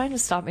 They were trying to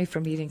stop me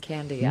from eating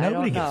candy. I don't know.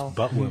 Nobody gets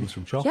buttworms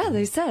from chocolate. Yeah,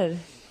 they said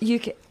you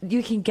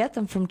can get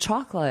them from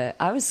chocolate.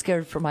 I was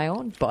scared for my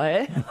own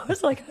butt. I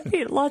was like, I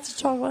eat lots of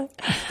chocolate.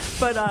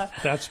 But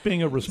that's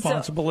being a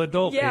responsible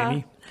adult,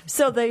 Amy.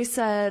 So they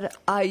said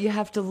you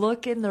have to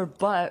look in their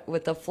butt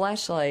with a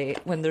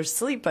flashlight when they're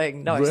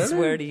sleeping. No, really? I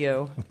swear to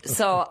you.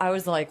 So I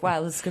was like,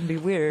 wow, this is going to be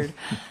weird.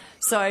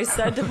 So I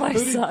said to my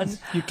son...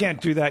 You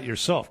can't do that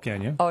yourself,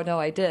 can you? Oh, no,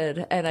 I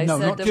did. And I said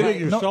not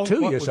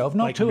to yourself.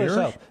 Not to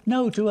herself.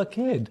 No, to a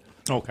kid.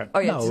 Okay. Oh,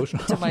 yeah,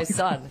 to my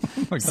son.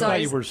 I thought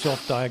you were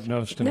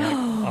self-diagnosed and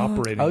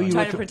operating. You were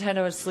trying to pretend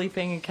I was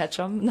sleeping and catch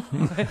him. No,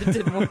 it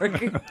didn't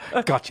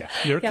work. Gotcha.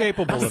 You're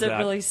capable of that. I'll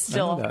sit really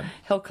still.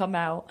 He'll come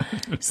out.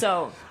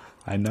 So...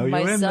 I know my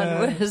you're in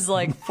there. son was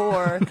like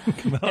 4.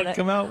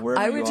 Come out where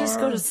I you would just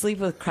are. go to sleep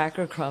with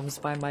cracker crumbs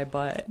by my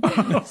butt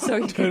so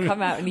he could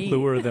come out and eat.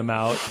 Lure them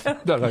out.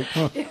 They're like,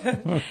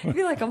 He'd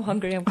be like, I'm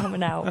hungry, I'm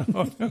coming out.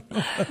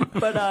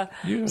 But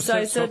so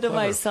I said to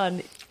my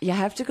son, you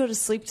have to go to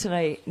sleep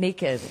tonight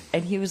naked.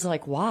 And he was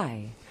like,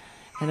 why?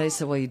 And I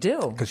said, well, you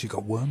do. Because you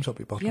got worms up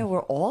your bottom. Yeah,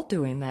 we're all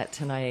doing that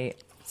tonight.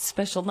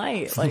 Special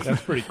night. Like,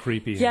 that's pretty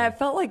creepy. Yeah, it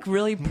felt like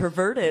really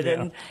perverted. Yeah.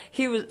 And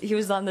he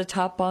was on the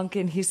top bunk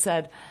and he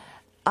said,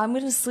 I'm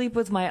going to sleep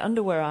with my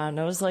underwear on.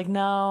 I was like,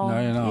 no,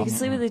 you can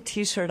sleep with a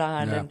T-shirt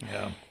on.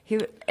 Yeah.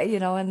 And he,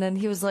 and then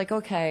he was like,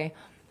 okay.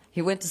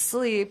 He went to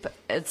sleep.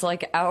 It's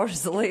like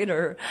hours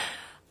later.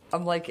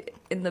 I'm like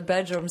in the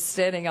bedroom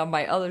standing on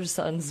my other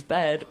son's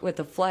bed with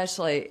a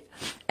flashlight.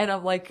 And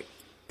I'm like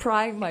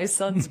prying my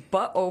son's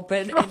butt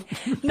open.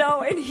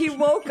 And he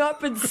woke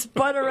up and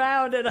spun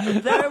around.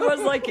 And there I was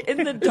like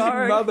in the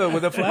dark. Mother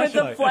with a flashlight.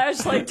 With the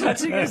flashlight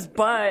touching his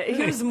butt.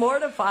 He was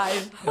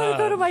mortified. I want to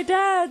go to my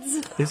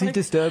dad's. Is he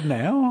disturbed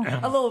now?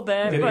 A little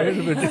bit.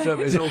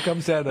 It all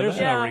comes out of There's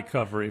that. no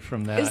recovery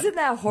from that. Isn't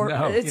that horrible?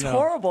 No. It's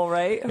horrible,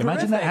 right? Imagine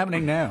Horrific. that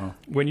happening now.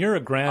 When you're a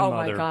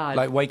grandmother. Oh, my God.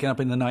 Like waking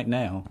up in the night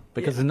now,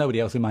 because there's nobody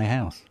else in my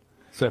house.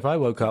 So if I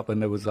woke up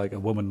and there was like a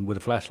woman with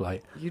a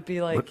flashlight, you'd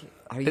be like,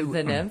 are you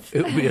the nymph?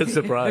 It would be a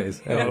surprise.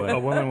 Anyway. A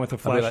woman with a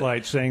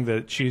flashlight saying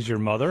that she's your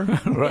mother?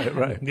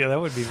 Right. Yeah, that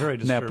would be very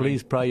disturbing. Now,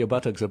 please pry your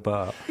buttocks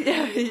apart.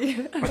 Yeah.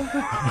 You'll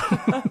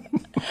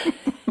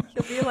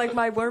be like,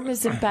 my worm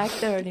isn't back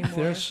there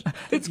anymore.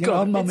 It's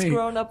gone, Mummy. It's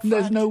grown up.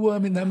 There's no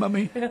worm in there,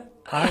 Mummy.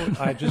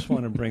 I just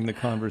want to bring the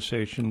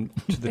conversation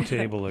to the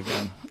table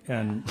again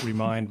and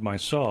remind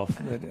myself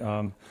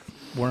that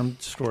worm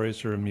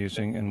stories are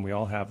amusing, and we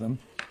all have them.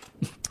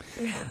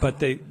 But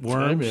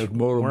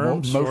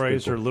worm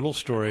stories are little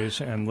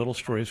stories, and little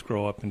stories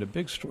grow up into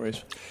big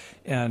stories.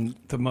 And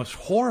the most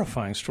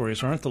horrifying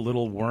stories aren't the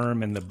little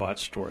worm in the butt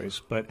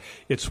stories, but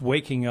it's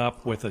waking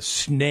up with a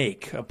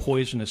snake, a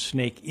poisonous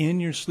snake, in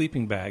your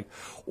sleeping bag,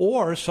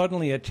 or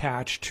suddenly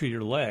attached to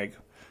your leg.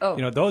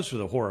 Oh. Those are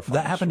the horrifying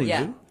That happened to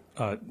stories.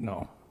 you?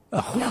 No.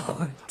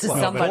 No, to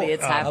somebody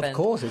it's happened. Of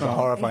course, it's a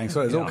horrifying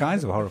story. There's all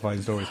kinds of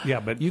horrifying stories. Yeah,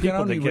 but you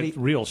people that get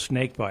real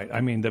snake bite.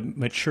 I mean,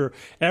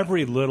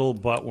 every little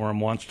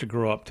buttworm wants to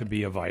grow up to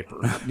be a viper.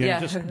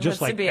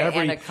 Just like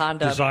every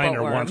designer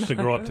buttworm wants to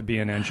grow up to be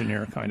an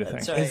engineer, kind of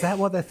thing. Right. Is that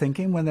what they're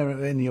thinking when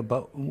they're in your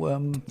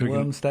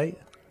worm state?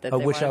 That I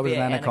wish I was an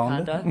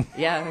anaconda.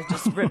 Yeah,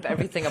 just rip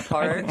everything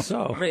apart.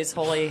 So raise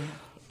holy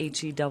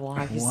HE double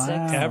hockey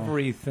sticks.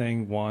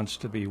 Everything wants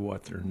to be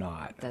what they're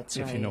not. That's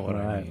if right. you know what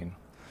I mean.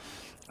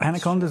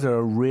 Anacondas are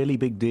a really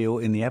big deal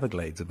in the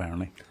Everglades,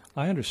 apparently.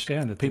 I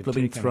understand that People have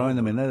they've been taken throwing over.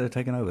 them in there. They're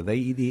taking over. They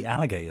eat the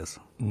alligators.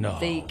 No.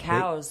 They eat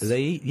cows.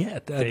 They eat, yeah.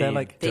 They're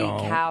like, They eat don't.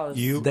 cows.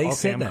 They okay,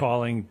 sit I'm there.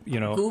 calling,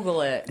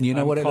 Google it. you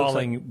know I'm what it looks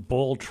calling like?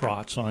 bull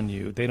trots on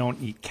you. They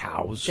don't eat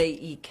cows. They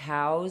eat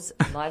cows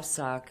and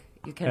livestock.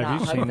 You Have cannot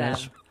you hug seen them.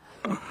 this?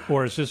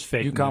 Or is this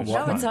fake You can't news?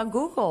 watch No, it. it's on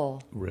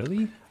Google.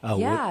 Really? Oh,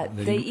 Yeah, well,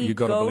 they you eat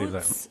gotta believe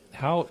goats. that.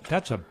 How?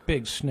 That's a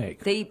big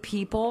snake. They eat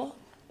people.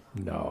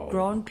 No.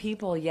 Grown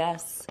people,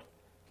 yes.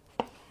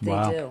 They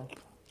Wow. do.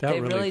 That They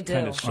really do.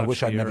 kinda I sucks wish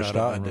the I'd air never out of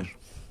started the this. room.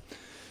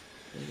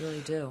 They really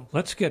do.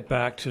 Let's get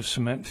back to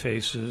cement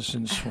faces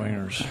and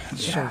swingers.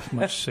 It's so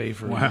much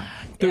safer. Wow.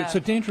 Dude, Yeah. it's a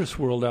dangerous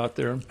world out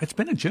there. It's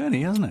been a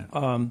journey, hasn't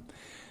it?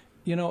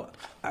 You know,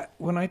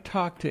 when I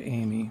talk to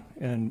Amy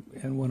and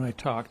when I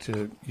talk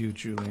to you,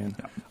 Julian,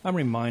 I'm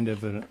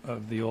reminded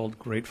of the old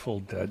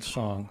Grateful Dead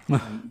song.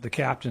 The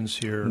captain's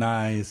here.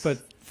 Nice. But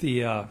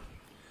the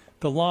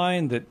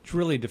line that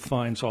really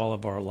defines all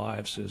of our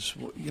lives is,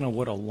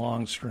 what a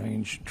long,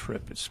 strange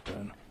trip it's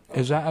been.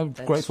 Is that a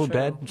Grateful true.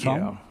 Dead song?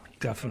 Yeah,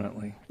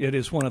 definitely. It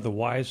is one of the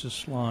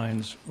wisest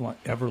lines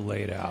ever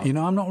laid out. You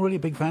know, I'm not really a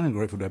big fan of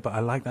Grateful Dead, but I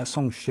like that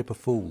song "Ship of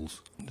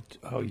Fools."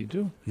 Oh, you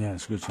do? Yeah,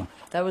 it's a good song.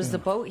 That was the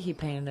boat he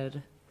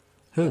painted.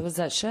 Who? That was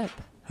that ship.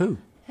 Who?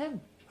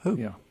 Him. Who?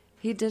 Yeah.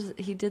 He did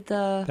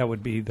the That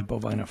would be the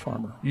bovina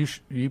farmer.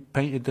 You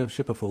painted the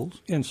Ship of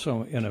Fools? In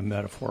a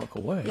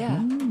metaphorical way.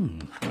 Yeah.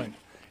 Right.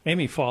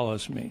 Amy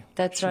follows me.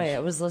 That's right. I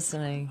was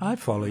listening. I'd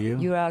follow you.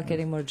 You were out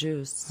getting more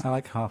juice. I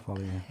like half follow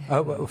you.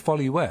 Oh, well,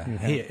 follow you where?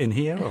 Here, in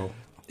here, or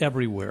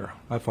Everywhere.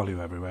 I follow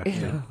you everywhere.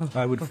 Yeah.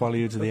 I would follow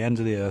you to the ends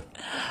of the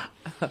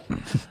earth.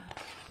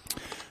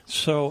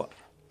 So,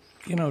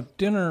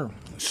 dinner.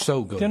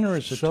 So good. Dinner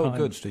is a so time-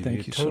 good, Steve. thank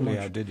you you so totally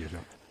much. outdid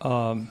yourself.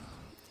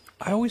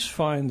 I always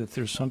find that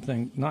there's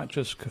something not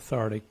just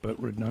cathartic but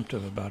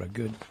redemptive about a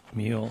good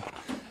meal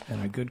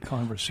and a good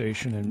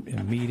conversation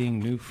and meeting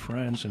new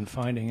friends and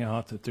finding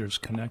out that there's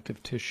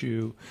connective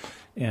tissue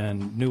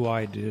and new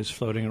ideas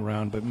floating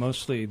around, but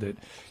mostly that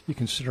you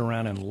can sit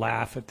around and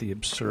laugh at the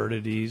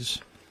absurdities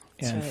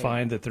and That's right.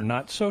 find that they're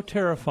not so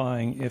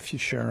terrifying if you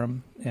share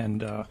them,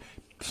 and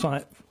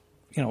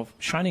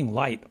shining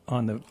light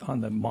on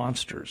the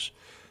monsters.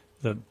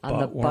 On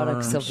the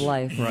buttocks of buttworms,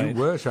 life. right?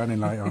 You were shining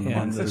light on the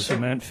And the monsters.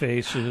 cement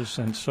faces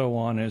and so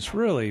on is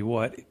really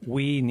what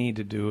we need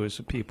to do as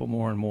a people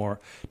more and more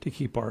to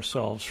keep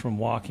ourselves from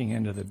walking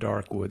into the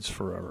dark woods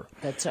forever.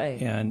 That's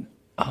right. And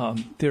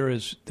there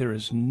is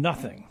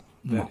nothing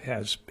that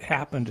has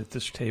happened at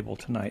this table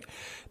tonight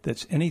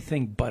that's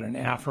anything but an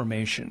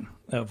affirmation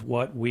of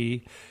what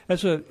we,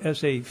 as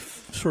a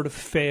sort of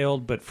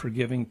failed but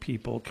forgiving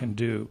people, can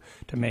do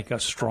to make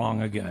us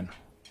strong again.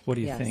 What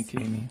do you Yes. think,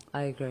 Amy?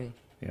 I agree.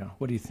 Yeah.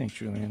 What do you think,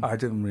 Julian? I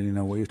didn't really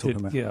know what you were talking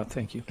about. Yeah,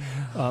 thank you.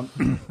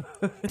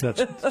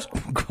 That's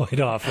quite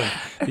often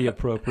the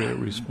appropriate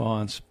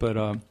response. But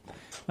I'm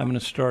going to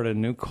start a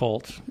new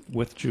cult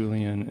with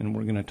Julian, and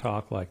we're going to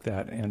talk like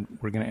that, and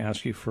we're going to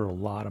ask you for a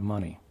lot of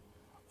money.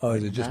 Oh,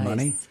 is it just Nice.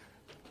 money?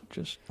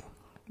 Just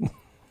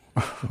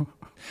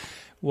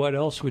what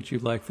else would you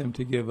like them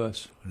to give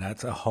us?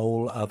 That's a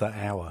whole other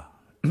hour.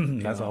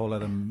 That's a whole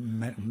other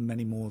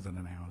many more than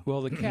an hour.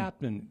 Well, the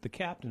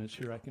captain is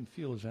here. I can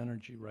feel his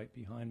energy right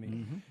behind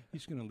me.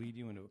 He's going to lead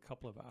you into a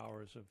couple of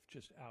hours of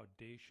just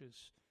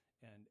audacious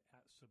and